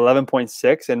with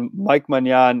 11.6, and Mike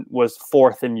Manyan was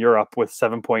 4th in Europe with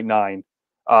 7.9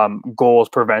 goals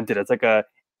prevented. It's like a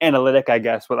analytic, I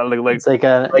guess. But it's like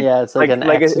an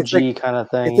XG kind of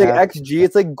thing. It's like XG.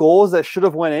 It's like goals that should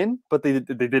have went in, but they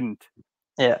didn't.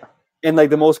 Yeah. And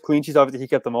like the most clean sheets, obviously he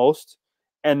kept the most.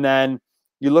 And then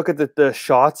you look at the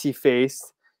shots he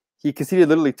faced. He conceded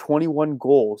literally 21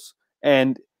 goals,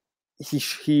 and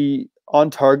he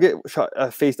on target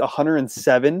faced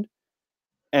 107.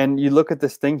 And you look at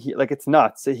this thing, it's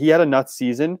nuts. He had a nuts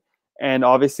season, and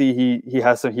obviously he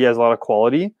has a lot of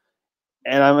quality.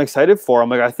 And I'm excited for him.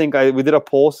 Like I think we did a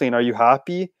poll saying, "Are you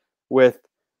happy with,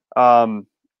 are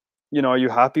you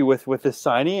happy with this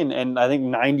signing?" And I think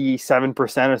 97% or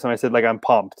something I said like I'm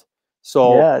pumped.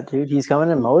 So yeah, dude, he's coming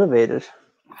in motivated.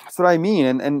 That's what I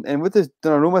mean. And with this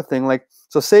Donnarumma thing, like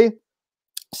so say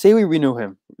we renew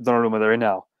him, Donnarumma, right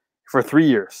now for 3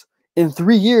 years. In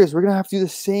 3 years, we're gonna have to do the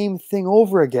same thing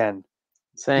over again.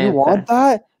 You want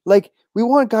that? Like, we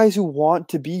want guys who want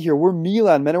to be here. We're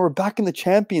Milan, man, and we're back in the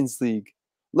Champions League.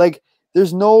 Like,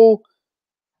 there's no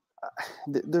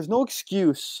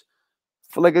excuse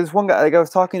for, like, there's one guy. Like, I was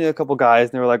talking to a couple guys,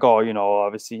 and they were like, "Oh,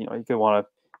 obviously, he could want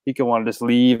to just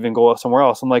leave and go somewhere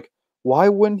else." I'm like, why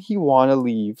wouldn't he want to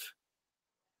leave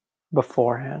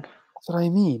beforehand? That's what I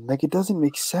mean. Like, it doesn't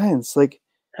make sense. Like,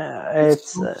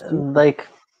 it's like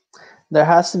there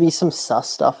has to be some sus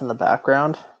stuff in the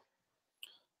background.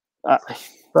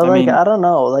 But I don't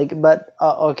know. Like, but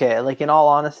okay. Like, in all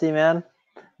honesty, man.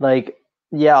 Like,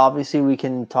 yeah, obviously we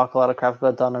can talk a lot of crap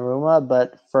about Donnarumma,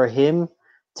 but for him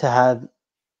to have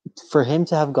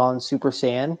gone Super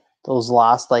Saiyan those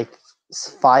last like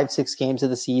 5-6 games of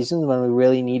the season when we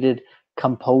really needed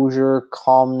composure,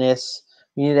 calmness,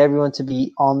 we needed everyone to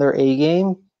be on their A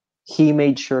game. He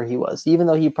made sure he was, even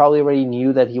though he probably already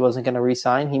knew that he wasn't going to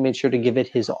resign. He made sure to give it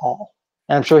his all,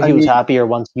 and I'm sure he was happier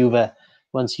once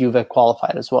Juve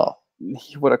qualified as well.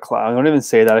 What a clown! Don't even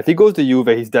say that. If he goes to Juve,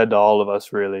 he's dead to all of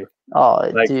us, really. Oh,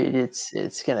 like, dude,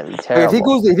 it's gonna be terrible.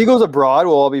 If he goes abroad,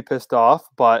 we'll all be pissed off.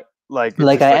 But I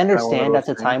understand at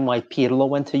the time why Pirlo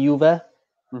went to Juve.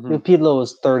 Mm-hmm. Pirlo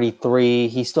was 33.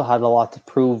 He still had a lot to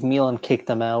prove. Milan kicked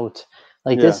him out.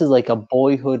 This is like a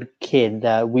boyhood kid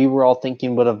that we were all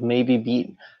thinking would have maybe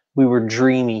beat. We were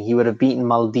dreaming he would have beaten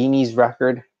Maldini's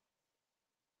record.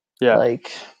 Yeah.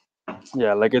 It's.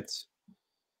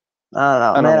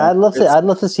 I don't know, man. I'd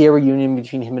love to see a reunion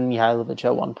between him and Mihailovic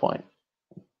at one point.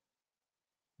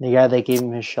 The guy that gave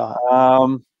him his shot.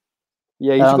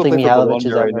 Yeah, I don't think Mihailovic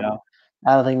is ever. Now.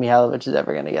 I don't think Mihailovic is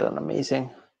ever going to get an amazing.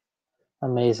 I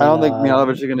don't think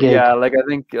Mihailovic is going to. Yeah,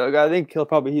 I think he'll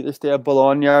probably either stay at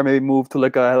Bologna or maybe move to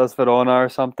like a Hellas Verona or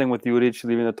something with Juric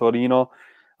leaving the Torino.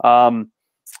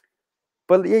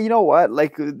 But yeah, you know what?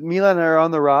 Like, Milan are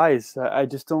on the rise. I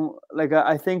just don't like.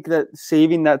 I think that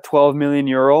saving that 12 million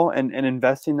euro and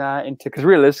investing that into, because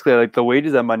realistically, like the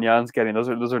wages that Manyan's getting, those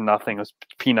are nothing. Those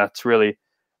peanuts, really.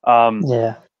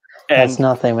 Yeah, that's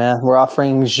nothing, man. We're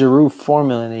offering Giroud 4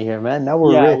 million a year, man. Now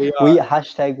we're rich. We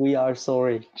are so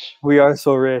rich. We are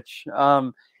so rich.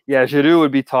 Yeah, Giroud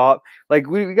would be top. Like,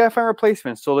 we gotta find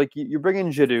replacements. So like you bring in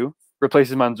Giroud,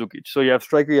 replaces Mandzukic. So you have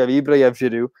striker, you have Ibra, you have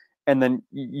Giroud. And then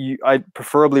I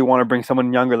preferably want to bring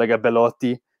someone younger, like a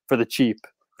Belotti, for the cheap,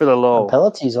 for the low.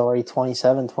 Belotti's already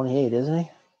 27, 28, isn't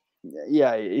he?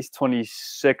 Yeah, he's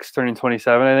 26, turning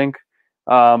 27, I think.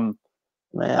 Man,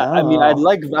 I'd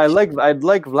like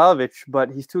Vlahovic,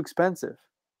 but he's too expensive.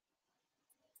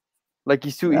 Like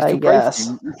he's too I guess.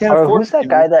 pricey. You can't afford Who's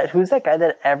that guy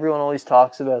that everyone always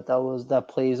talks about that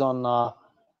plays on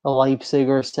Leipzig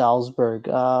or Salzburg?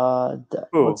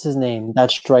 What's his name?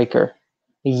 That striker.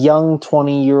 A young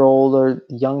 20-year-old or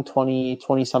young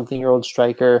 20-something-year-old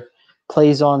striker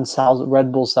plays on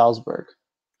Red Bull Salzburg.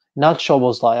 Not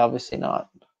Szoboszlai, obviously not.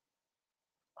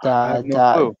 I have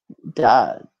no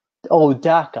clue.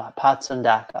 Daka, Patson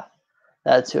Daka.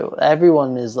 That's who.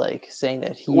 Everyone is like saying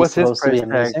that he's supposed to be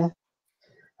amazing. Tag?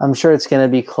 I'm sure it's going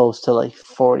to be close to like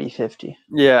 40, 50.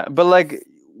 Yeah, but like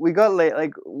we got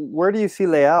where do you see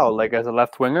Leao like as a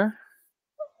left winger?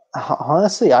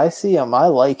 Honestly, I see him. I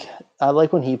like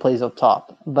when he plays up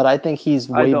top, but I think he's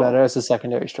way better as a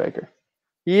secondary striker.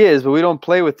 He is, but we don't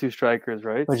play with two strikers,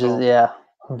 right?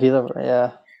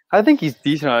 Villa. I think he's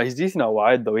decent. He's decent out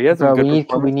wide though. He has some good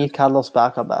we need Carlos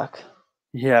Bacca back.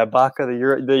 Yeah, Bacca,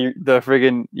 the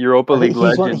friggin' Europa League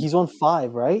legend. He's won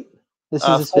 5, right? This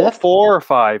is his 5th? 4 or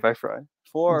 5. I tried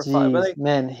 4 or 5. But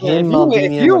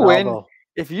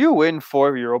if you win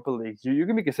 4 Europa Leagues, you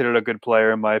can be considered a good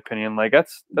player, in my opinion. Like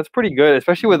that's pretty good,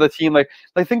 especially with a team like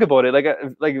think about it.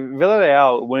 Like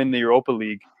Villarreal winning the Europa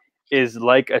League is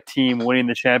like a team winning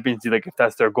the Champions League. Like if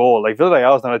that's their goal, like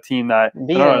Villarreal is not a team that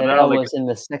Villarreal was in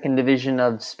the second division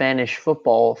of Spanish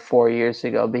football 4 years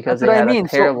ago because they had a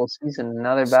terrible season.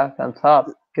 Now they're back on top.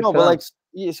 Villarreal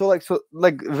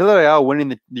winning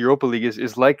the Europa League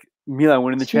is like Milan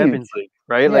winning the Champions League,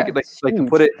 right? Yeah, like to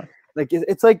put it, like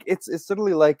it's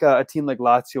literally like a team like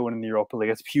Lazio winning the Europa League.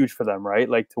 It's huge for them, right?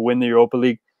 Like to win the Europa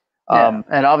League. And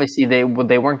obviously they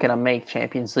weren't going to make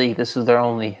Champions League. This is their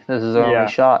only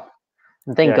shot.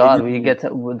 And thank God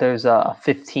there's a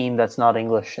 5th team that's not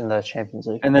English in the Champions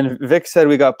League. And then Vic said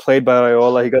we got played by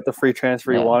Raiola. He got the free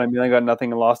transfer he wanted. Milan got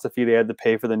nothing and lost the fee. They had to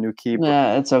pay for the new keeper.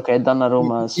 Yeah, it's okay.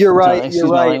 Donnarumma. You're right.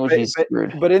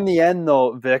 But in the end,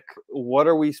 though, Vic, what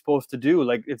are we supposed to do?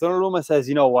 Like, if Donnarumma says,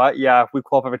 you know what? Yeah, if we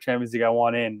qualify for Champions League, I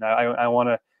want in. I want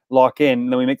to lock in.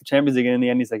 And then we make the Champions League, and in the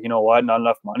end, he's like, you know what? Not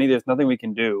enough money. There's nothing we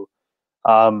can do.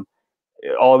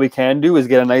 All we can do is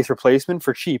get a nice replacement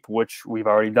for cheap, which we've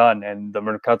already done, and the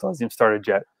Mercato hasn't even started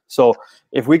yet. So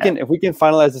if we can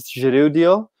finalize this Giroud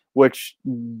deal, which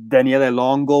Daniele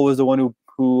Longo was the one who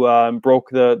dropped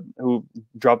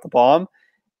the bomb,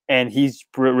 and he's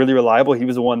really reliable. He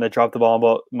was the one that dropped the bomb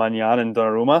about Magnan and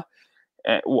Donnarumma.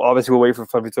 And obviously, we'll wait for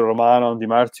Fabrizio Romano and Di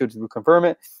Marzio to confirm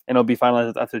it, and it'll be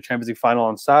finalized after the Champions League final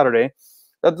on Saturday.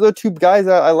 Those are 2 guys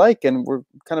that I like, and we're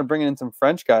kind of bringing in some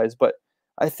French guys, but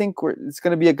I think it's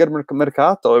going to be a good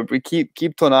mercato. If we keep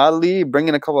Tonali, bring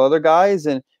in a couple other guys,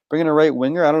 and bring in a right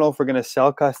winger. I don't know if we're going to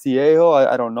sell Castillejo.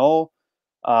 I don't know.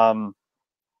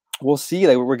 We'll see.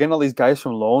 Like we're getting all these guys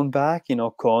from loan back. You know,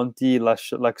 Conti,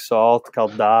 Laxalt,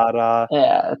 Caldara.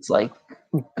 Yeah, it's like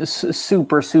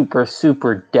super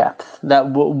depth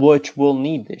which we'll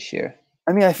need this year.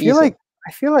 I mean, I feel like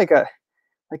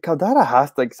Caldara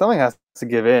has something has to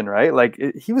give in, right? Like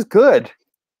he was good.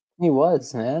 He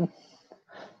was, man.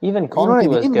 Even Conti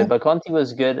was good, but Conti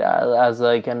was good as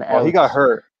like an. Well, he got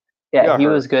hurt. Yeah, he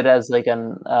was good as like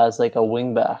a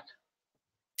wing back.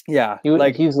 Yeah,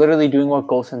 he's literally doing what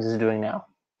Gosens is doing now.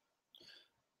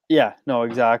 Yeah, no,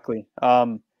 exactly.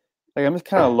 I'm just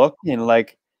kind of looking.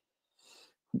 Like,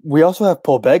 we also have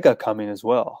Pobega coming as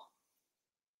well.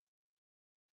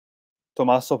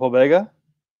 Tommaso Pobega.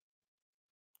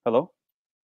 Hello.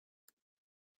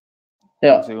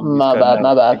 Yeah, my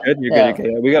bad. You're good.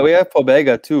 Okay. We have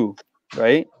Pobega too,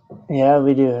 right? Yeah,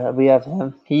 we do. We have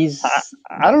him.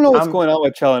 I don't know what's going on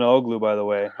with Çalhanoğlu, by the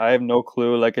way. I have no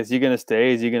clue. Like, is he going to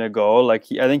stay? Is he going to go? Like,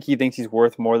 I think he thinks he's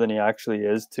worth more than he actually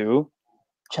is too.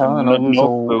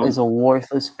 Çalhanoğlu is a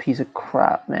worthless piece of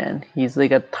crap, man. He's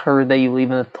like a turd that you leave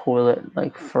in the toilet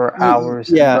like for hours.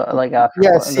 Yeah, like after.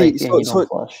 Yeah, so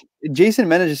Jason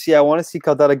Mendes. I want to see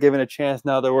Caldara given a chance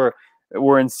now that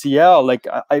we're in CL. Like,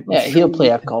 he'll play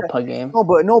a Copa game.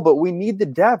 No, but we need the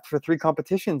depth for 3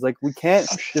 competitions. Like, we can't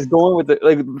just go in with the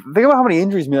think about how many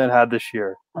injuries Milan had this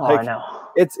year. I know.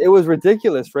 It was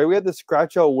ridiculous, right? We had to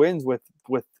scratch out wins with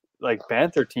like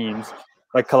banter teams.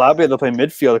 Like Calabria, they'll play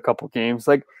midfield a couple games.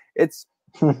 Like you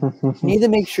need to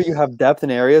make sure you have depth in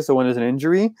areas so when there's an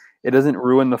injury, it doesn't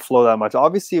ruin the flow that much.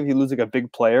 Obviously, if you lose like a big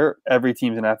player, every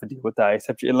team's gonna have to deal with that.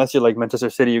 Unless you're like Manchester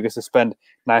City, you get to spend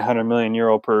 900 million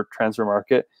euro per transfer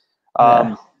market.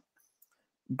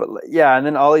 But yeah, and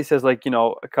then Ollie says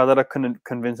Caldara couldn't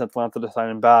convince Atalanta to sign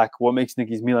him back. What makes you think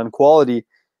he's Milan quality?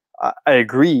 I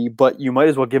agree, but you might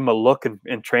as well give him a look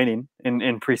in training in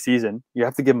preseason. You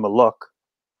have to give him a look.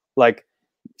 Like,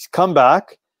 come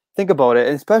back, think about it,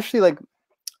 and especially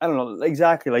I don't know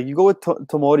exactly. Like you go with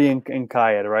Tomori and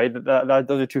Kaya, right?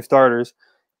 Those are 2 starters.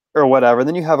 or whatever.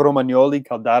 Then you have Romagnoli,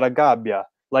 Caldara, Gabbia.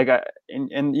 Like,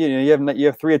 and you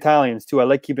have 3 Italians too. I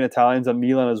like keeping Italians at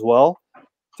Milan as well.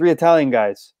 3 Italian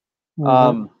guys.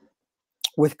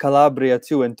 With Calabria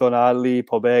too, and Tonali,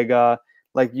 Pobega.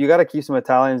 Like, you got to keep some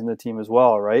Italians in the team as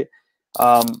well, right?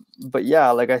 But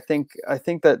yeah, like I think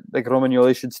that like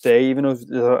Romagnoli should stay, even if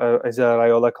he's a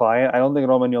Raiola client. I don't think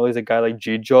Romagnoli is a guy like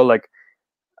Gigio. Like,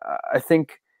 I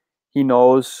think he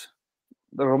knows.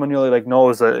 Romagnoli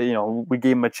knows that we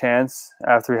gave him a chance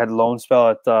after he had a loan spell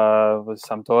at was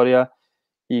Sampdoria.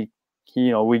 We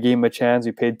gave him a chance.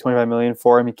 We paid 25 million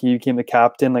for him. He became the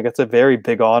captain. Like, it's a very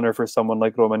big honor for someone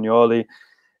like Romagnoli.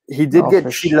 He did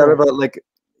get cheated out of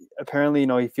apparently,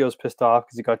 he feels pissed off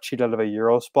because he got cheated out of a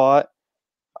Euro spot.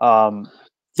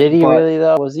 Did he really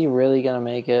though? Was he really gonna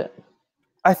make it?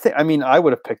 I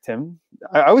would have picked him.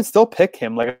 I would still pick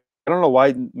him. Like, I don't know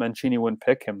why Mancini wouldn't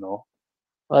pick him though.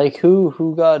 Like, who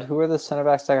are the center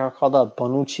backs that got called up?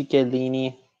 Bonucci,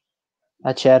 Chiellini,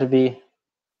 Acerbi,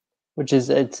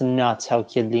 it's nuts how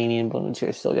Chiellini and Bonucci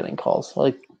are still getting calls.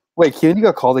 Like, wait, Chiellini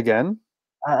got called again?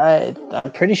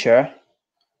 I'm pretty sure.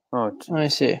 Oh, let me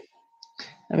see.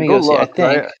 Let me go see. I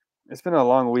think it's been a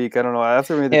long week. I don't know.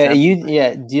 After we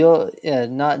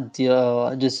not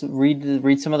deal. Just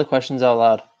read some of the questions out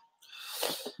loud.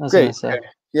 Great. Okay.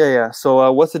 Yeah.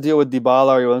 So, what's the deal with Dybala?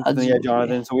 Are you willing to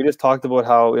Jonathan? So we just talked about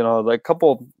how a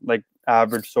couple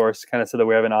average source kind of said that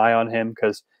we have an eye on him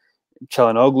because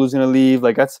Çalhanoğlu's going to leave.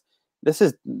 Like, this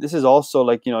is also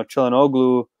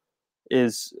Çalhanoğlu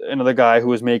is another guy who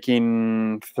was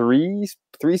making three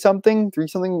something.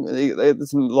 It's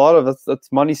a lot of that's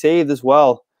money saved as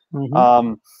well.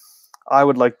 I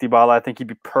would like Dybala. I think he'd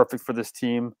be perfect for this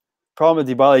team. Problem with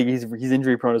Dybala, he's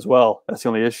injury prone as well. That's the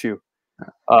only issue. He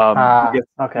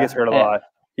gets hurt a lot.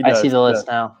 I see the list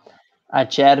now.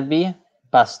 Acerbi,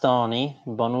 Bastoni,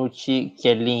 Bonucci,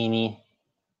 Chiellini,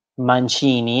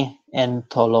 Mancini, and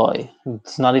Toloi.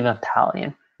 It's not even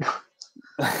Italian.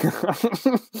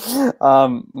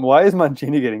 Why is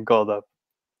Mancini getting called up?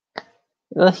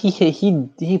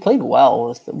 He played well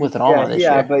with Roma this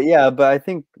year. But I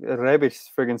think Rebic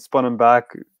friggin' spun him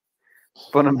back to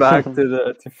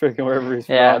freaking wherever he's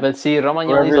from. Yeah, but see,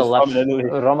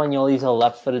 Romagnoli's a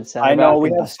left-footed center back. I know,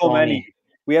 we have so many.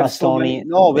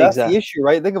 No, but that's the issue,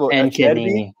 right? Think about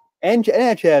Acerbi and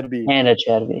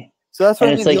Acerbi. So that's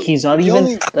what it's like. He's not even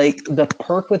the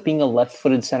perk with being a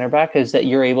left-footed center back is that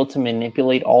you're able to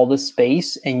manipulate all the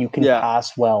space and you can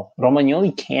pass well.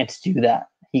 Romagnoli can't do that.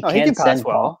 He can't send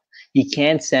well. He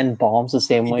can't send bombs the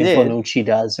same way Bonucci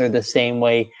does, or the same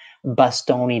way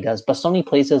Bastoni does. Bastoni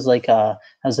plays as like a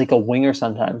winger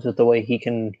sometimes with the way he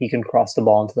can cross the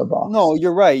ball into the box. No,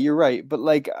 you're right. But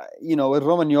with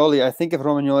Romagnoli, I think if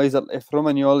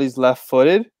Romagnoli's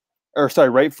left-footed, or sorry,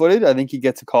 right-footed, I think he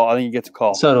gets a call.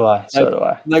 So do I.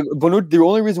 Like Bonucci, the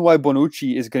only reason why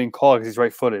Bonucci is getting called is he's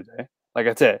right-footed. Eh? Like,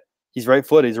 that's it. He's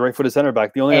right-footed. He's a right-footed center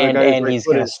back. The only other guy and he's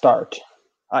going to start.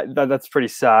 That's pretty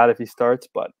sad if he starts,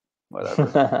 but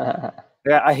whatever.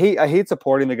 Yeah, I hate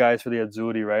supporting the guys for the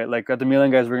Azzurri, right? Like, at the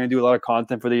Milan guys, we're going to do a lot of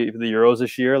content for the Euros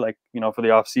this year, for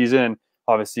the off season, and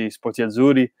obviously Sports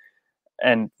Azzurri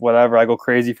and whatever. I go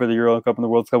crazy for the Euro Cup and the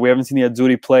World Cup. We haven't seen the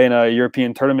Azzurri play in a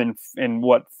European tournament in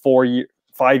what 5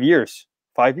 years?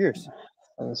 5 years.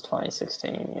 Since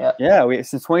 2016, yeah. Yeah,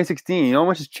 since 2016. You know how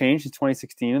much has changed since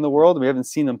 2016 in the world? We haven't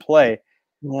seen them play.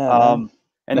 Yeah.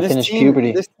 And this team,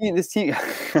 the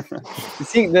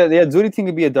Azzurri team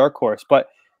could be a dark horse, but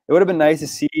it would have been nice to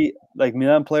see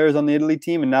Milan players on the Italy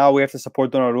team, and now we have to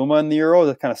support Donnarumma in the Euro.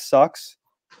 That kind of sucks.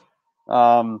 You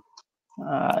know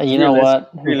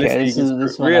what?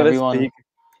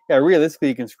 Realistically,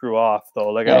 he can screw off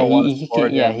though.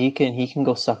 He can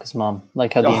go suck his mom,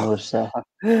 like how the English say.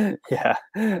 Yeah.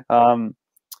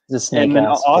 The snake and then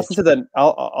also said that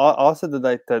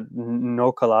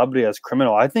no Calabria is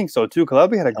criminal. I think so too.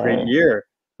 Calabria had a great year.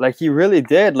 Like, he really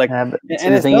did. And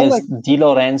the thing is, Di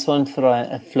Lorenzo and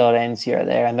Florenzi are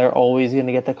there, and they're always going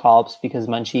to get the call-ups because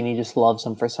Mancini just loves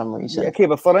them for some reason. Yeah, okay,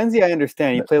 but Florenzi, I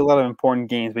understand. He played a lot of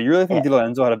important games, but you really think Di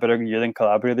Lorenzo had a better year than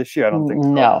Calabria this year? I don't think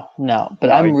so. No.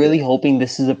 But I'm really hoping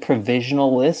this is a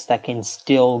provisional list that can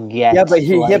still get... Yeah, but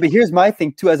here's my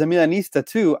thing, too. As a Milanista,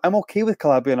 too, I'm okay with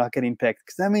Calabria not getting picked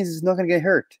because that means he's not going to get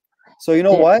hurt. So, you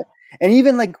know what? And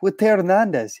even, with Theo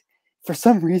Hernandez, for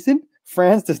some reason,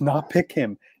 France does not pick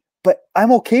him. But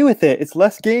I'm okay with it. It's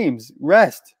less games.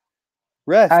 Rest.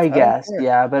 I guess,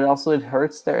 yeah, but also it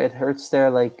hurts their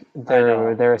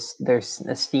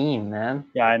esteem, man.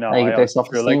 Yeah, I know. Their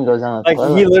self-esteem goes down.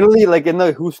 He literally in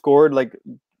the Who Scored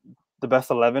the best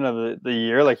 11 of the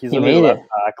year. Like he's literally left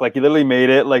back. Like he literally made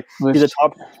it. Like he's a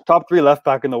top 3 left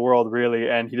back in the world, really,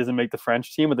 and he doesn't make the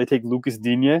French team, but they take Lucas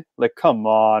Digne. Like, come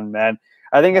on, man.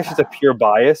 I think that's just a pure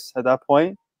bias at that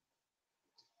point.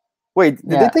 Wait,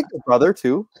 did they take the brother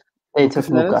too? They took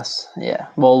Lucas. Yeah.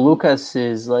 Well, Lucas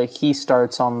is like he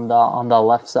starts on the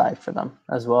left side for them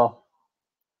as well.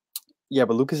 Yeah,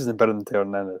 but Lucas isn't better than Theo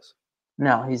Hernandez.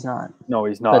 No, he's not. No,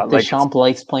 he's not. But Deschamps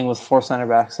likes playing with 4 center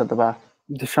backs at the back.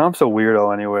 Deschamps a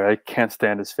weirdo anyway. I can't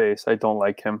stand his face. I don't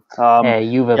like him.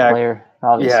 Juve player,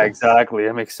 obviously. Yeah, exactly.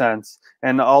 It makes sense.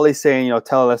 And all he's saying,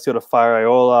 tell Alessio to fire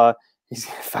Raiola. He's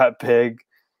a fat pig.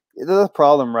 There's a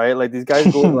problem, right? Like these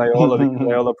guys go to Raiola because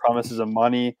Raiola promises him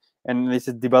money. And they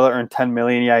said Dybala earned $10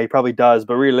 million. Yeah, he probably does.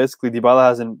 But realistically, Dybala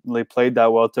hasn't really played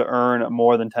that well to earn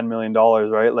more than $10 million,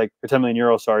 right? Like, or 10 million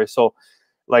euros, sorry. So,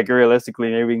 like,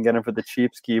 realistically, maybe we can get him for the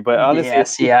cheap ski. But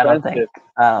honestly, I don't think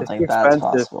that's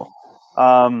possible.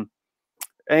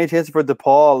 Any chance for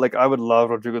DePaul? Like, I would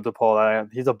love Rodrigo DePaul.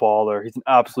 He's a baller. He's an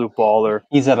absolute baller.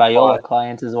 He's a Raiola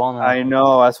client as well now. I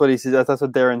know. That's what he said. That's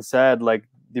what Darren said. Like,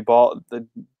 DePaul,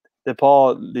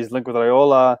 he's linked with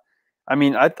Raiola. I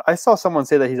mean, I saw someone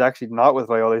say that he's actually not with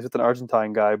Raiola. He's with an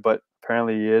Argentine guy, but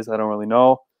apparently he is. I don't really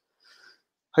know.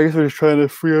 I guess we're just trying to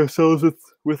free ourselves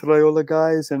with Raiola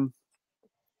guys, and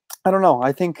I don't know.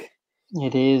 I think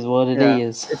it is what it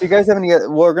is. If you guys have any,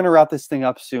 we're going to wrap this thing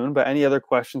up soon, but any other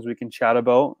questions we can chat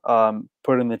about,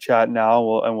 put it in the chat now,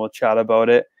 we'll chat about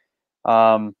it.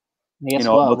 About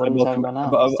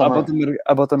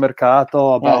the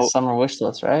mercato, summer wish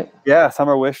list, right? Yeah,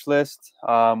 summer wish list.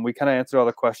 We kind of answered all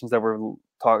the questions that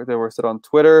were said on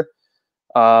Twitter.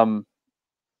 Okay,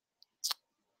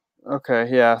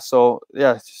 yeah. So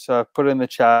just put it in the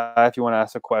chat if you want to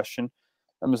ask a question.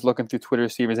 I'm just looking through Twitter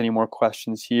to see if there's any more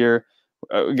questions here.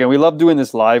 Again, we love doing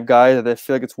this live, guys. I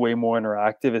feel like it's way more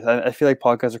interactive. I feel like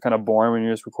podcasts are kind of boring when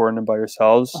you're just recording them by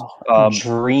yourselves.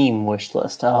 Dream wish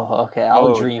list. Oh, okay.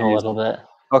 I'll dream a little bit.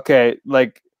 Okay,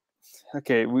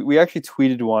 we actually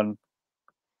tweeted one a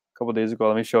couple days ago.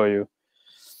 Let me show you.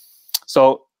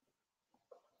 So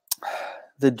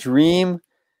the dream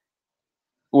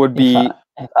would be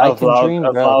I can dream,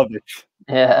 bro. Vlahovic.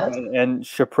 Yeah. And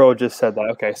Shapro just said that.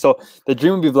 Okay, so the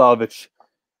dream would be Vlahovic.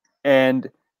 And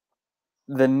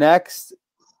the next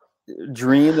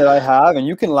dream that I have, and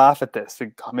you can laugh at this,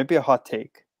 maybe a hot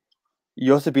take,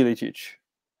 Josip Ilicic.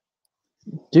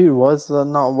 Dude, why is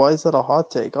that a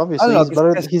hot take? Obviously,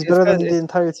 he's better than the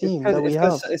entire team that we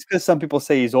have. It's because some people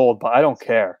say he's old, but I don't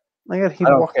care. My God, he'd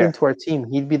walk into our team.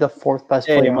 He'd be the 4th best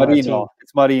player on our team.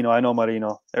 It's Marino. I know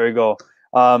Marino. There we go.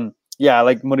 Yeah,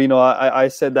 like Marino, I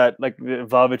said that like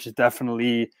Vlahovic is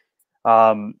definitely,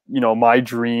 my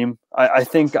dream. I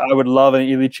think I would love an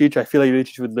Ilicic. I feel like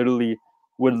Ilicic would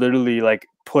literally like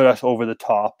put us over the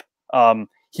top.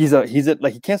 He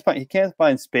can't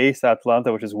find space at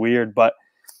Atlanta, which is weird, but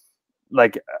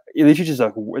like Ilicic is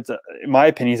in my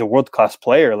opinion, he's a world-class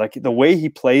player. Like the way he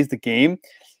plays the game,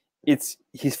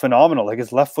 he's phenomenal. Like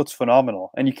his left foot's phenomenal,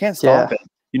 and you can't stop it.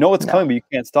 You know what's coming, but you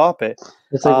can't stop it.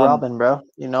 It's like Robin, bro.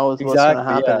 You know what's going to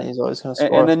happen. Yeah. He's always going to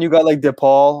score. And then you got like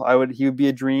DePaul. He would be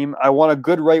a dream. I want a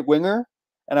good right winger,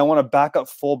 and I want a backup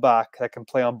fullback that can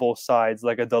play on both sides,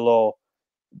 like a Dalot.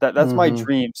 That's my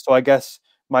dream. So I guess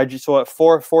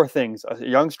four things: a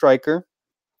young striker,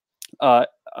 a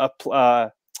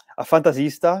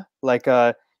fantasista like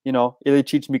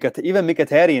Ilicic, even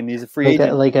Mkhitaryan. He's a free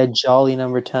agent, like a jolly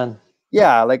number 10.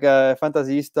 Yeah, like a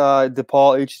fantasista,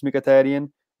 DePaul, Ilicic, Mkhitaryan.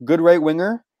 Good right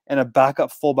winger and a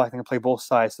backup fullback that can play both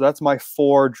sides. So that's my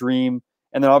 4 dream.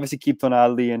 And then obviously keep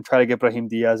Tonali and try to get Brahim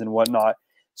Diaz and whatnot.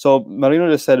 So Marino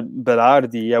just said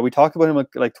Berardi. Yeah, we talked about him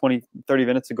like 20, 30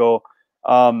 minutes ago.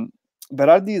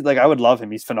 Berardi, like I would love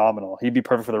him. He's phenomenal. He'd be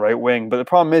perfect for the right wing. But the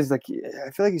problem is, like, I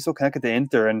feel like he's so connected to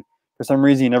Inter, and for some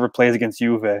reason he never plays against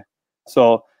Juve.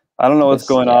 So I don't know what's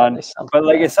going on. But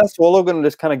like, is Sassuolo going to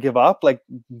just kind of give up? Like,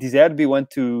 De Zerbi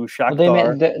went to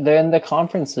Shakhtar. They're in the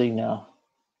Conference League now.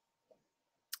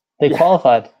 They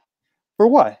qualified. For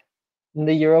what? In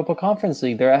the Europa Conference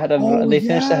League. They're ahead of. They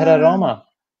finished ahead of Roma.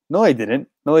 No, they didn't.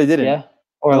 Yeah.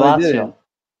 Or Lazio.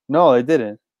 No, they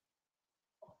didn't.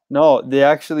 No, they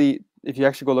actually. If you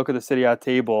actually go look at the Serie A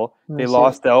table, they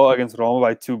lost out against Roma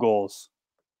by 2 goals.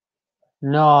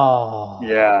 No.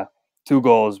 Yeah, 2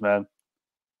 goals, man.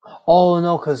 Oh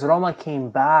no, because Roma came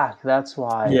back. That's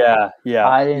why. Yeah.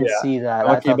 I didn't see that.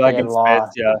 Roma came back and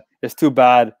lost. Yeah, it's too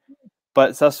bad.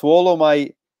 But Sassuolo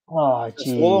might. Oh, jeez.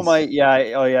 Sassuolo might. Yeah.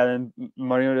 Oh, yeah. And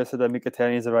Marino just said that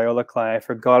Mkhitaryan is a Raiola client. I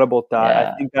forgot about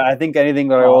that. Yeah. I think anything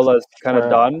Raiola is kind of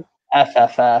done.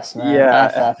 FFS, man.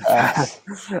 Yeah. FFS.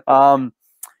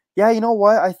 Yeah. You know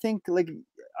what? I think like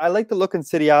I like to look in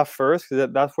Serie A first because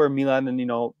that's where Milan and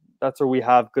that's where we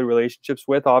have good relationships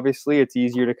with. Obviously, it's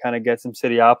easier to kind of get some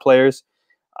Serie A players.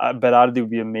 Berardi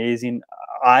would be amazing.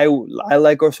 I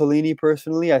like Orsolini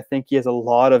personally. I think he has a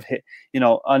lot of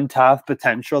untapped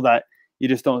potential that you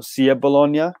just don't see at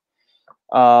Bologna.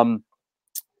 What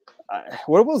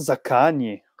about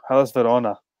Zaccagni? Hellas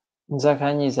Verona.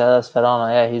 Zaccagni's Hellas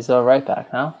Verona. Yeah, he's a right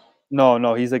back now.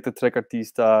 No, he's like the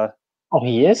trequartista. Oh,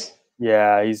 he is?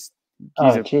 Yeah, he's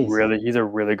a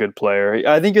really good player.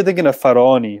 I think you're thinking of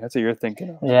Faroni. That's what you're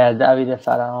thinking of. Yeah, Davide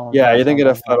Faroni. Yeah, you're thinking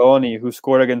of Faroni, who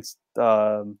scored against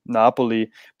Napoli.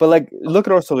 But like, look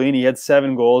at Orsolini. He had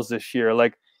 7 goals this year.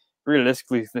 Like,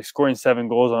 realistically, scoring 7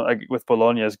 goals with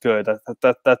Bologna is good.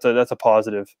 That's a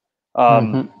positive.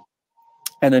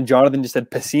 And then Jonathan just said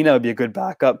Pessina would be a good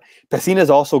backup. Pessina is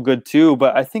also good too,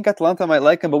 but I think Atalanta might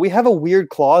like him. But we have a weird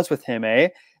clause with him, eh?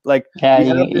 Like,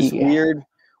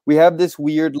 we have this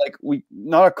weird, like, we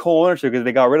not a co-ownership because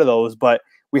they got rid of those, but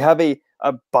we have a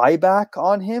buyback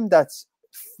on him that's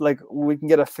like we can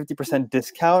get a 50%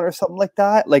 discount or something like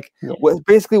that. Like,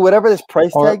 basically whatever this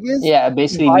price tag is. Yeah,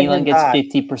 basically Milan gets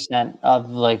 50% of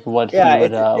like what he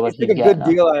would what he'd get.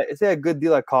 It's like a good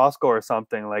deal at Costco or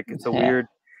something. Like, it's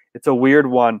a weird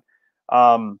one.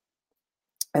 And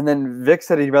then Vic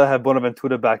said he'd rather have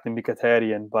Bonaventura back than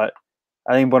Mkhitaryan, but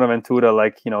I think Bonaventura,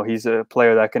 like, he's a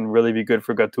player that can really be good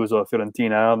for Gattuso at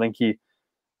Fiorentina. I don't think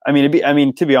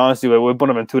to be honest with you, with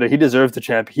Bonaventura, he deserves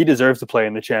He deserves to play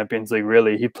in the Champions League.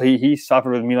 Really, he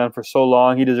suffered with Milan for so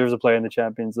long. He deserves to play in the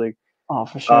Champions League. Oh,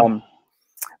 for sure.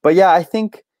 But yeah, I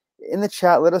think in the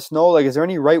chat, let us know. Like, is there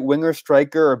any right winger,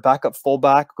 striker, or backup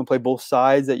fullback who can play both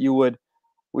sides that you would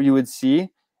see?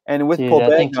 And with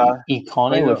Pobega, I think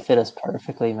Icone would fit us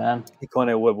perfectly, man.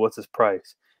 Icone would. What's his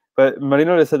price? But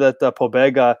Marino said that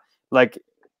Pobega, like,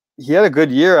 he had a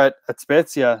good year at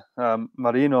Spezia,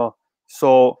 Marino.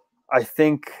 So I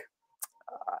think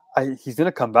he's going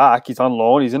to come back. He's on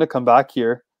loan. He's going to come back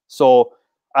here. So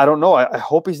I don't know. I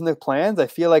hope he's in the plans. I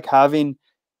feel like having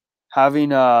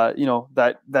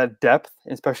that depth,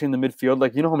 especially in the midfield.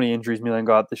 Like, how many injuries Milan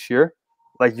got this year?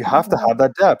 Like, you have to have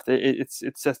that depth. It's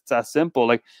just that simple.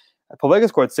 Like, Pobega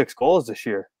scored 6 goals this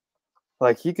year.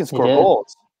 Like, he can score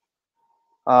goals.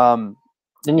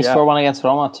 Didn't he score one against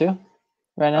Roma too?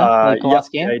 Right now, the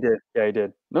last game. Yeah, he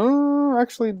did. No,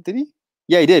 actually, did he?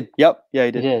 Yeah, he did. Yep, yeah,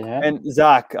 he did. And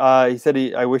Zach, he said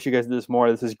I wish you guys did this more.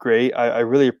 This is great. I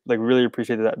really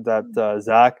appreciate that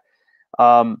Zach.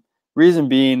 Reason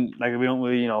being, like, we don't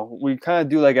really, we kind of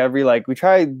do we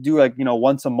try to do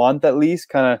once a month at least,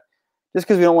 kind of just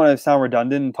because we don't want to sound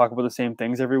redundant and talk about the same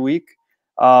things every week.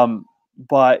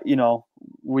 But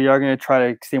we are going to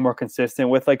try to stay more consistent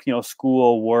with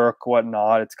school, work,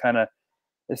 whatnot. It's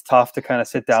tough to kind of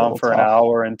sit down for an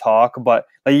hour and talk. But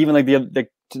like, even like the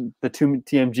 2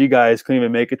 TMG guys couldn't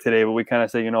even make it today. But we kind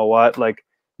of say, you know what, like,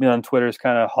 on Twitter is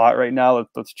kind of hot right now.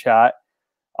 Let's chat.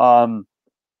 But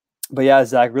yeah,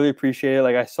 Zach, really appreciate it.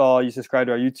 Like, I saw you subscribe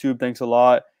to our YouTube. Thanks a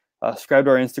lot. Subscribe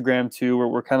to our Instagram too.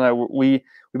 We've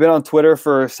been on Twitter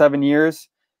for 7 years.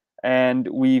 And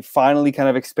we finally kind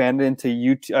of expanded into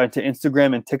YouTube, to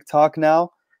Instagram and TikTok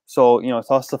now. So,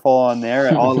 it's us to follow on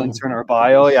there. All links are in our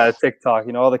bio. Yeah, TikTok.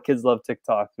 All the kids love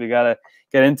TikTok. We got to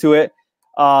get into it.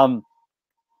 But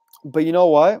you know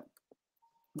what?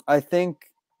 I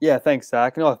think, thanks,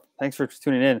 Zach. No, thanks for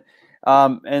tuning in.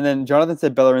 And then Jonathan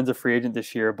said Bellerin's a free agent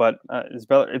this year, but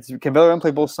can Bellerin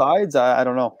play both sides? I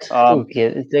don't know.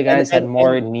 The guy's had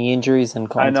more knee injuries than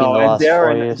Conte in the last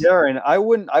 4 years. Darren, I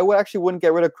wouldn't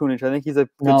get rid of Krunic. I think he's a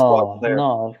good squad player.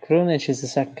 No, Krunic is the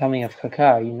second coming of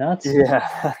Kaká. Are you nuts?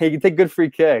 Yeah, he can take good free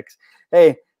kicks.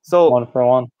 Hey, so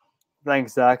 1-for-1.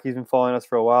 Thanks, Zach. He's been following us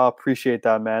for a while. Appreciate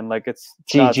that, man. Like, it's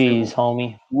GG's,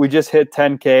 homie. We just hit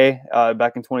 10K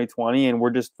back in 2020, and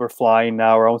we're flying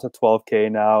now. We're almost at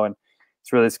 12K now, and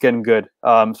it's getting good.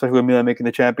 Especially with Milan making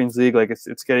the Champions League. Like,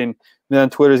 it's getting,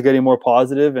 Milan Twitter is getting more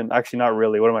positive, and actually not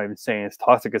really. What am I even saying? It's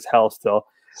toxic as hell still.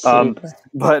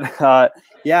 But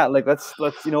yeah, like, let's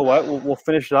you know what? We'll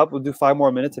finish it up. We'll do 5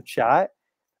 more minutes of chat.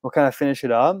 We'll kind of finish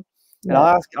it up, and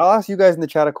I'll ask you guys in the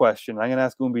chat a question. I'm gonna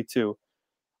ask Umbi too.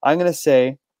 I'm gonna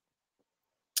say,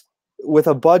 with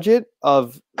a budget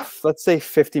of, let's say,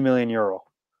 50 million euro.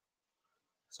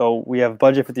 So we have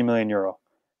budget 50 million euro.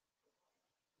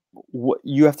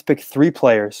 You have to pick 3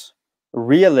 players,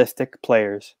 realistic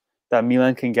players that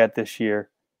Milan can get this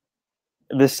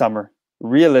summer.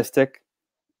 Realistic.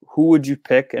 Who would you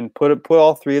pick? And put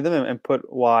all 3 of them and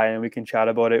put why, and we can chat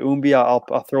about it. Umbi,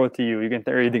 I'll throw it to you. You can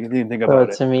think about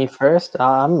it. To me first.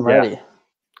 I'm ready. Yeah.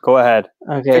 Go ahead.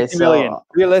 Okay, 50 million.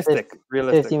 Realistic.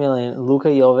 50 million. Luka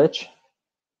Jovic.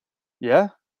 Yeah.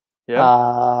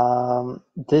 Yeah.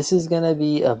 This is gonna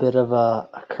be a bit of a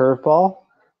curveball,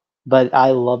 but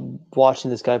I love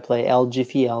watching this guy play. El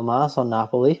Jiffy Elmas on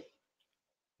Napoli.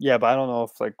 Yeah, but I don't know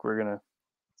if like we're gonna.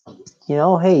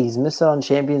 Hey, he's missed out on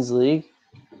Champions League.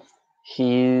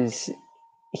 He's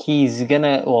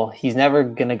never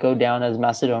gonna go down as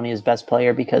Macedonia's best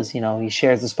player because he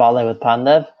shares the spotlight with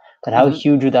Pandev. But how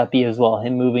huge would that be as well?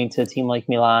 Him moving to a team like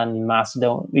Milan,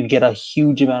 Macedonia, we'd get a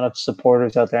huge amount of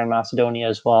supporters out there in Macedonia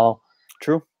as well.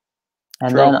 True.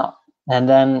 And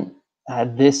then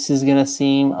this is gonna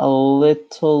seem a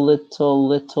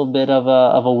little bit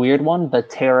of a weird one,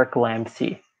 but Tarek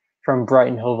Lamptey from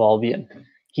Brighton Hove Albion.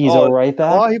 He's a right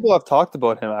back. A lot of people have talked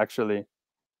about him actually.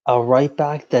 A right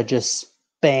back that just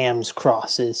spams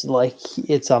crosses. Like,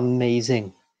 it's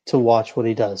amazing to watch what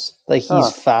he does. Like,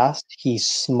 he's fast, he's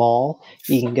small,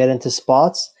 he can get into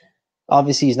spots.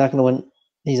 Obviously, he's not going to win.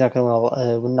 He's not going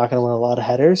to win a lot of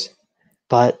headers,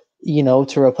 but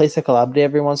to replace a Calabria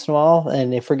every once in a while,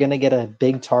 and if we're going to get a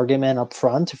big target man up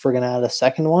front, if we're going to add a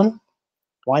second one,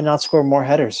 why not score more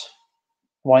headers?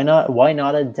 Why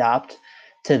not adapt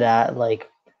to that, like,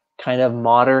 kind of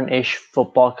modern-ish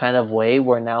football kind of way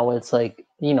where now it's like,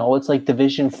 it's like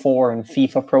Division 4 and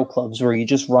FIFA Pro Clubs where you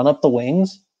just run up the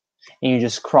wings and you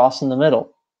just cross in the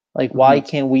middle. Like, why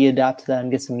can't we adapt to that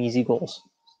and get some easy goals?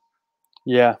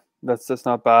 Yeah, that's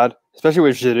not bad, especially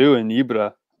with Giroud and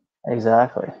Ibra.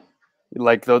 Exactly.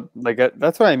 Like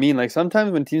that's what I mean. Like,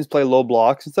 sometimes when teams play low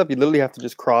blocks and stuff, you literally have to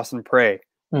just cross and pray.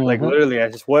 Like, literally,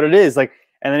 that's just what it is. Like,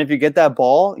 and then if you get that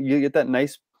ball, you get that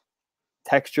nice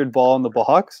textured ball in the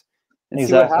box and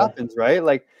see what happens, right?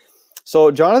 Like,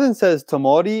 so Jonathan says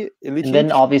Tomori, Ilicic, and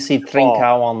then obviously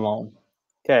Trincao on loan.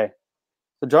 Okay,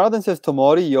 so Jonathan says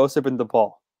Tomori, Josip, and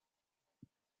DePaul.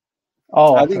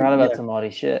 Oh, I forgot about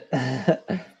Tomori. Shit.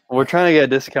 We're trying to get a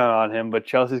discount on him, but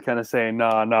Chelsea's kind of saying,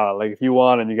 nah. Like, if you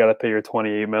want him, you got to pay your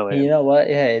 $28 million. You know what?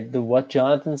 Yeah, what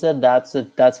Jonathan said. Those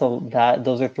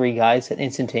are three guys that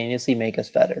instantaneously make us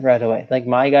better right away. Like,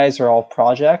 my guys are all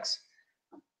projects.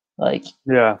 Like,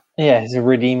 he's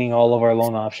redeeming all of our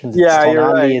loan options. It's Tonali,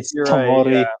 you're right. It's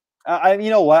Tomori. Right, yeah. You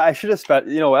know what? I should have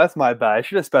that's my bad. I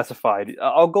should have specified.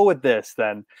 I'll go with this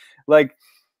then. Like,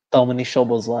 Dominic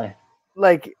Szoboszlai.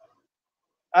 Like,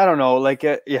 I don't know. Like,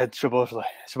 Szoboszlai.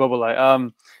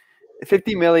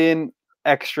 50 million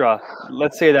extra.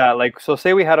 Let's say that. Like, so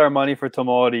say we had our money for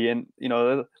Tomori, and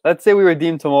let's say we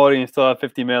redeemed Tomori and still have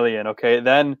 50 million. Okay,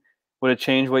 then would it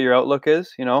change what your outlook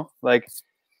is? Like,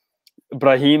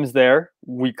 Brahim's there.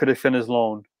 We could have finished his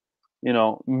loan.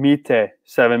 Mite,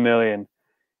 7 million.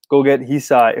 Go get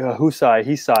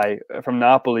Hisai from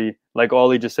Napoli. Like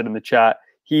Ollie just said in the chat,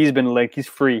 he's been linked. He's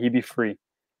free. He'd be free.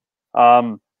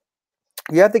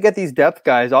 You have to get these depth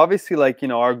guys. Obviously, like,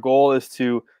 our goal is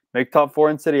to make top 4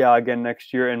 in Serie A again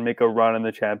next year and make a run in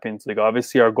the Champions League.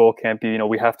 Obviously, our goal can't be,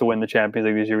 we have to win the Champions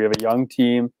League this year. We have a young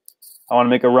team. I want to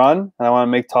make a run, and I want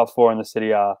to make top 4 in the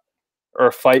Serie A.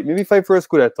 Or maybe fight for a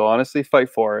Scudetto. Honestly, fight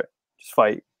for it. Just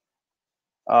fight.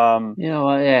 You know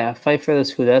what? Yeah, fight for the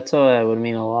Scudetto. That would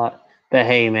mean a lot. But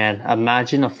hey, man,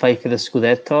 imagine a fight for the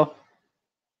Scudetto.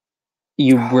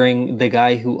 You bring the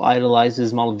guy who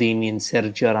idolizes Maldini and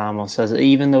Sergio Ramos,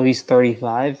 even though he's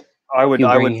 35. I would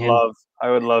love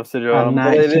Sergio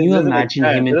Ramos. Can you imagine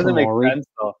him and Tomori? It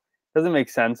doesn't make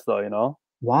sense though.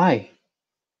 Why?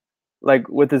 Like,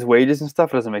 with his wages and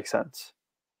stuff, it doesn't make sense.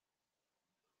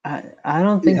 I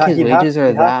don't think his wages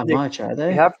are that much, are they?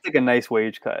 You have to take a nice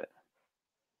wage cut.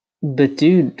 But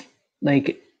dude,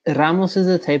 like, Ramos is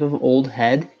the type of old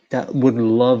head that would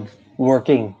love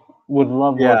working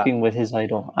with his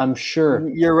idol. I'm sure.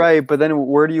 You're right, but then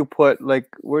where do you put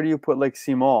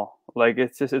Simon? Like,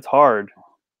 it's hard.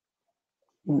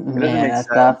 Man, at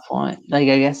that point, like,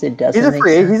 I guess it doesn't.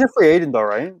 He's a free agent though,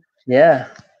 right? Yeah.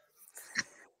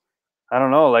 I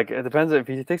don't know. Like, it depends. If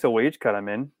he takes a wage cut, I'm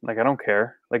in. Like, I don't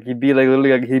care. Like, he'd be like a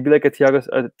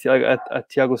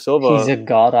Thiago Silva. He's a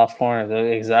god off corner.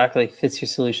 Exactly, fits your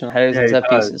solution. Headers and set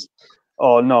pieces.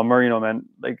 Oh no, Marino, man.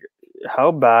 Like,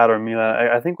 how bad are Milan? I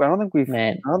don't think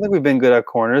we've been good at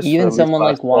corners. Even someone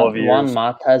like Juan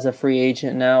Mata is a free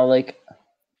agent now. Like,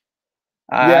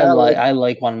 I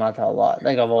like Juan Mata a lot.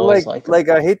 Like, I've always liked him. Like,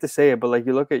 I hate to say it, but like,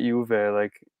 you look at Juve,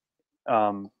 like,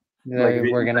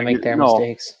 we're gonna make their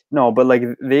mistakes. No, but like,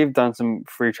 they've done some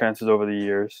free transfers over the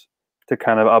years to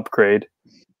kind of upgrade,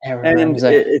 and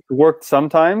it's worked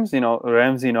sometimes.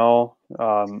 Ramsey, no,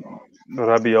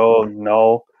 Rabiot,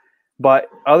 no, but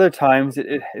other times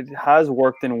it has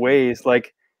worked in ways.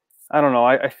 Like, I don't know.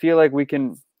 I feel like we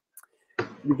can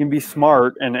be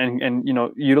smart and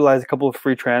utilize a couple of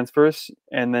free transfers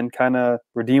and then kind of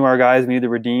redeem our guys we need to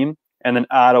redeem, and then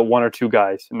add a 1 or 2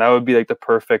 guys, and that would be like the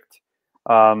perfect,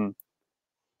 the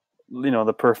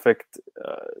perfect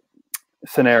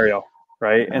scenario,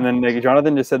 right? And then like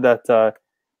Jonathan said that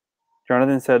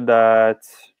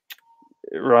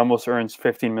Ramos earns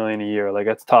 15 million a year. Like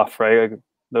that's tough, right? Like,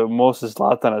 the most is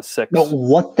Zlatan at 6. No,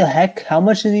 what the heck? How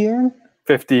much did he earn?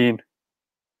 15.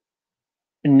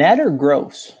 Net or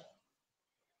gross?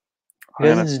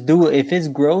 Because if it's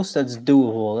gross, that's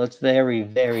doable. That's very,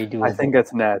 very doable. I think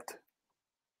it's net.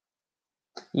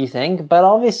 You think? But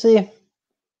obviously,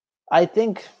 I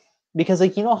think because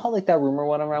like you know how like that rumor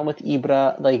went around with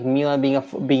Ibra, like Milan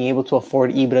being able to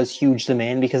afford Ibra's huge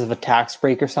demand because of a tax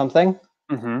break or something.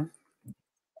 Mm-hmm.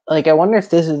 Like I wonder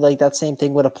if this is like that same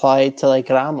thing would apply to like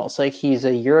Ramos. Like he's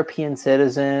a European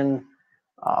citizen.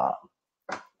 I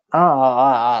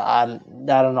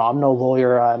don't know. I'm no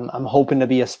lawyer. I'm hoping to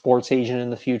be a sports agent in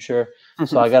the future.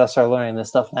 So I got to start learning this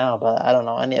stuff now, but I don't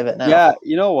know any of it now. Yeah,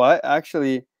 you know what?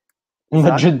 Actually,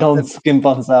 Madrid don't skimp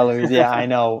on salaries. Yeah, I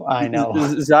know.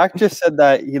 Zach just said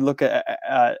that he looked at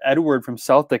Edward from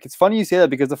Celtic. It's funny you say that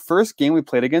because the first game we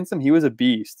played against him, he was a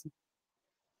beast.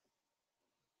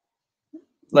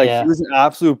 Like he was an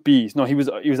absolute beast. No, he was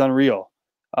unreal.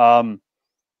 I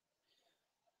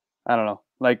don't know.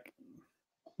 Like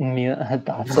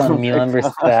thoughts on Milan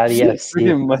versus Bad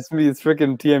FC. Must be it's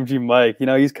freaking TMG Mike. You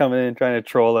know, he's coming in and trying to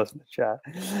troll us in the chat.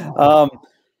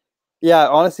 Yeah,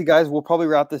 honestly, guys, we'll probably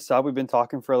wrap this up. We've been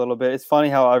talking for a little bit. It's funny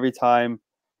how every time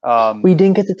we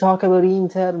didn't get to talk about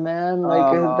Inter, man.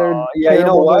 Like yeah, you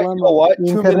know what?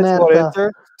 2 minutes about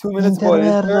Inter. 2 minutes about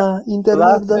Inter.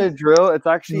 Last minute drill. It's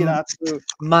actually an absolute.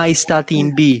 Mai sta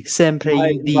in B, sempre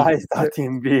in D. Mai sta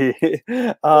in B.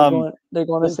 They're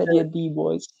going to Serie D,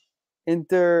 boys.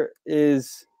 Inter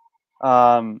is,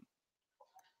 like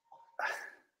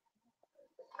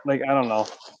I don't know.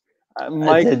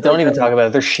 Mike, don't even talk about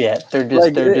it. They're shit. They're just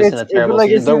in a terrible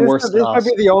season. They're worse than us.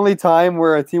 This might be the only time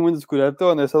where a team wins the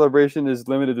Scudetto and their celebration is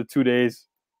limited to 2 days.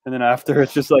 And then after,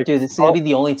 it's just like... Dude, this is going to be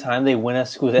the only time they win a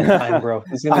Scudetto. Time, bro.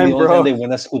 This is going to be the only time they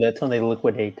win a Scudetto and they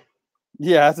liquidate.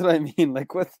 Yeah, that's what I mean.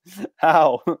 Like, what?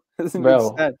 How? Doesn't make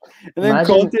sense. And then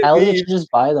Conte Elliot should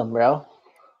just buy them, bro.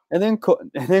 And then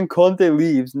Conte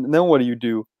leaves. And then what do you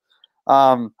do?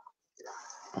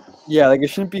 Yeah, like it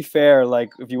shouldn't be fair.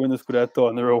 Like if you win the Scudetto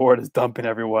and the reward is dumping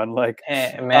everyone, like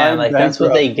man, like that's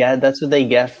what they get. That's what they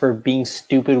get for being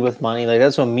stupid with money. Like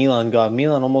that's what Milan got.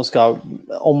 Milan almost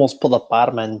pulled up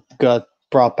Parma and got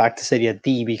brought back to Serie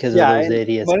D because of those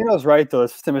idiots. Marino's right though. The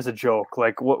system is a joke.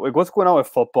 Like what's going on with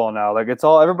football now? Like it's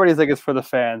all everybody's like it's for the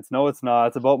fans. No, it's not.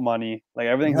 It's about money. Like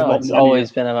everything's about money. It's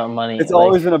always been about money. It's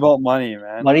always been about money,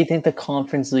 man. Why do you think the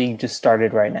Conference League just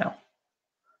started right now?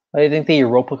 I think the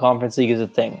Europa Conference League is a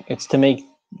thing. It's to make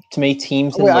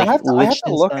teams. I have to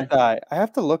look at that. I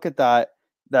have to look at that.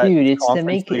 Dude, it's to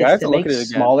make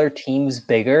smaller teams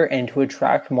bigger and to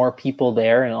attract more people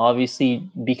there, and obviously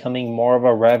becoming more of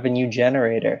a revenue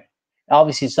generator.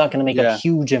 Obviously, it's not going to make a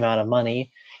huge amount of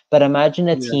money, but imagine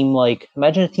a team like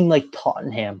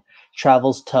Tottenham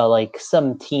travels to like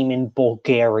some team in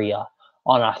Bulgaria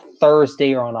on a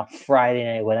Thursday or on a Friday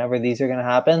night, whenever these are going to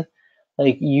happen.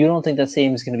 Like, you don't think that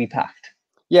stadium is going to be packed?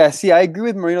 Yeah, see, I agree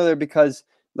with Marino there because,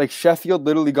 like, Sheffield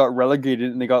literally got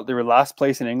relegated and they were last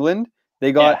place in England.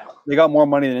 They got more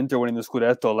money than Inter winning the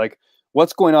Scudetto. Like,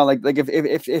 what's going on? Like if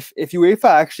UEFA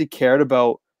actually cared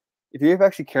about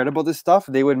this stuff,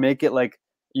 they would make it like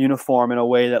uniform in a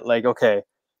way that like okay,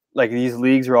 like these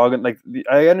leagues are all going like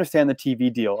I understand the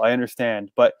TV deal, I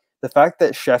understand, but the fact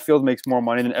that Sheffield makes more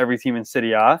money than every team in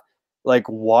Serie A. Like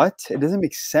what? It doesn't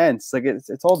make sense. Like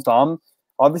it's all dumb.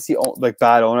 Obviously, like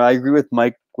bad owner. I agree with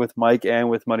Mike and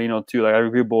with Marino too. Like I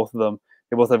agree with both of them.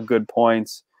 They both have good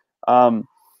points. I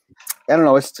don't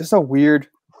know. It's just a weird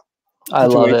situation. I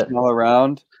love it all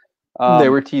around. They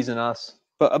were teasing us.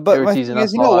 But they were teasing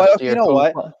us. You know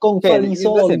what? Okay,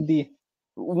 listen,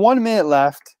 1 minute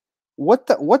left.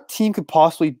 What team could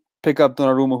possibly pick up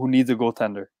Donnarumma who needs a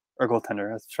goaltender?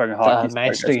 That's trying hockey.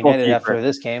 Manchester United after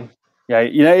this game. Yeah,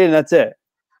 United, and that's it.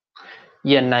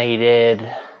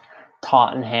 United,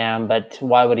 Tottenham, but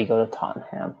why would he go to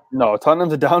Tottenham? No,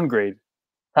 Tottenham's a downgrade.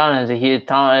 Tottenham's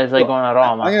like going to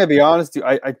Roma. I'm gonna be honest, dude.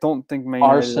 I don't think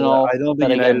Arsenal. I don't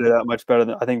think United are that much better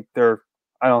than. I think they're.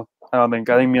 I think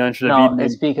Milan should have beaten them.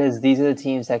 It's because these are the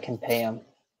teams that can pay them.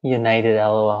 United,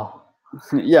 LOL.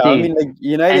 Yeah, dude, I mean, like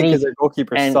United because their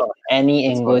goalkeeper sucks. Any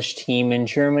English team in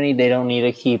Germany, they don't need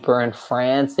a keeper. In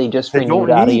France, they just renewed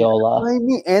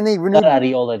Areola. And they renewed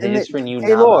Areola. They just renewed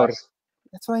Navas.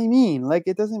 That's what I mean. Like,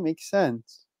 it doesn't make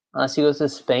sense. Unless he goes to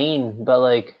Spain, but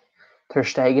like Ter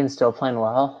Stegen's still playing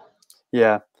well.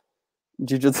 Yeah,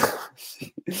 you just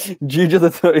He's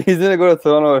gonna go to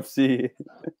Toronto FC.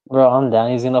 Bro, I'm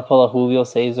down. He's gonna pull a Julio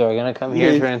Cesar. We're gonna come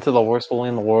here, turn into the worst goalie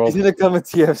in the world. He's gonna come at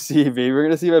TFC, baby. We're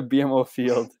gonna see him at BMO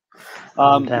Field.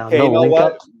 Okay, you know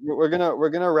what? We're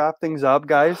gonna wrap things up,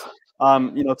 guys.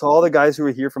 To all the guys who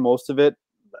were here for most of it,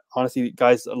 honestly,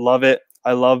 guys, I love it.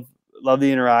 I love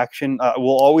the interaction.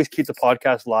 We'll always keep the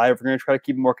podcast live. We're gonna try to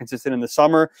keep it more consistent in the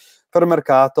summer. Per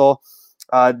Mercato.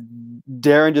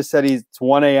 Darren just said it's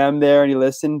 1 a.m. there and he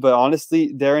listened. But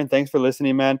honestly, Darren, thanks for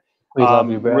listening, man. We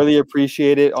love you, bro. Really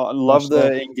appreciate it. Love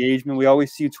the engagement. We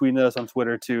always see you tweeting at us on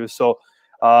Twitter too. So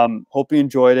hope you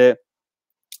enjoyed it.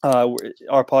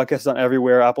 Our podcast is on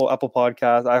everywhere: Apple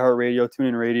Podcasts, iHeartRadio,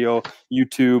 TuneIn Radio,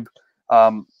 YouTube,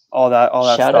 all that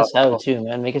Shout stuff. us out too,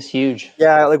 man. Make us huge.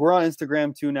 Yeah, like we're on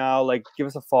Instagram too now. Like, give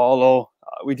us a follow.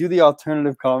 We do the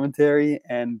alternative commentary,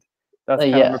 and that's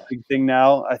kind of a big thing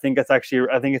now. I think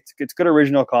it's good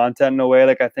original content in a way.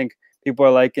 Like, I think people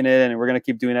are liking it, and we're gonna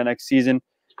keep doing that next season.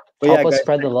 But Help us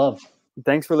spread the love.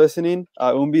 Thanks for listening.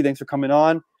 Umbi, thanks for coming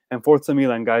on. And Forza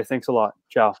Milan, guys. Thanks a lot.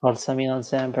 Ciao. Forza Milan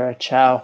sempre. Ciao.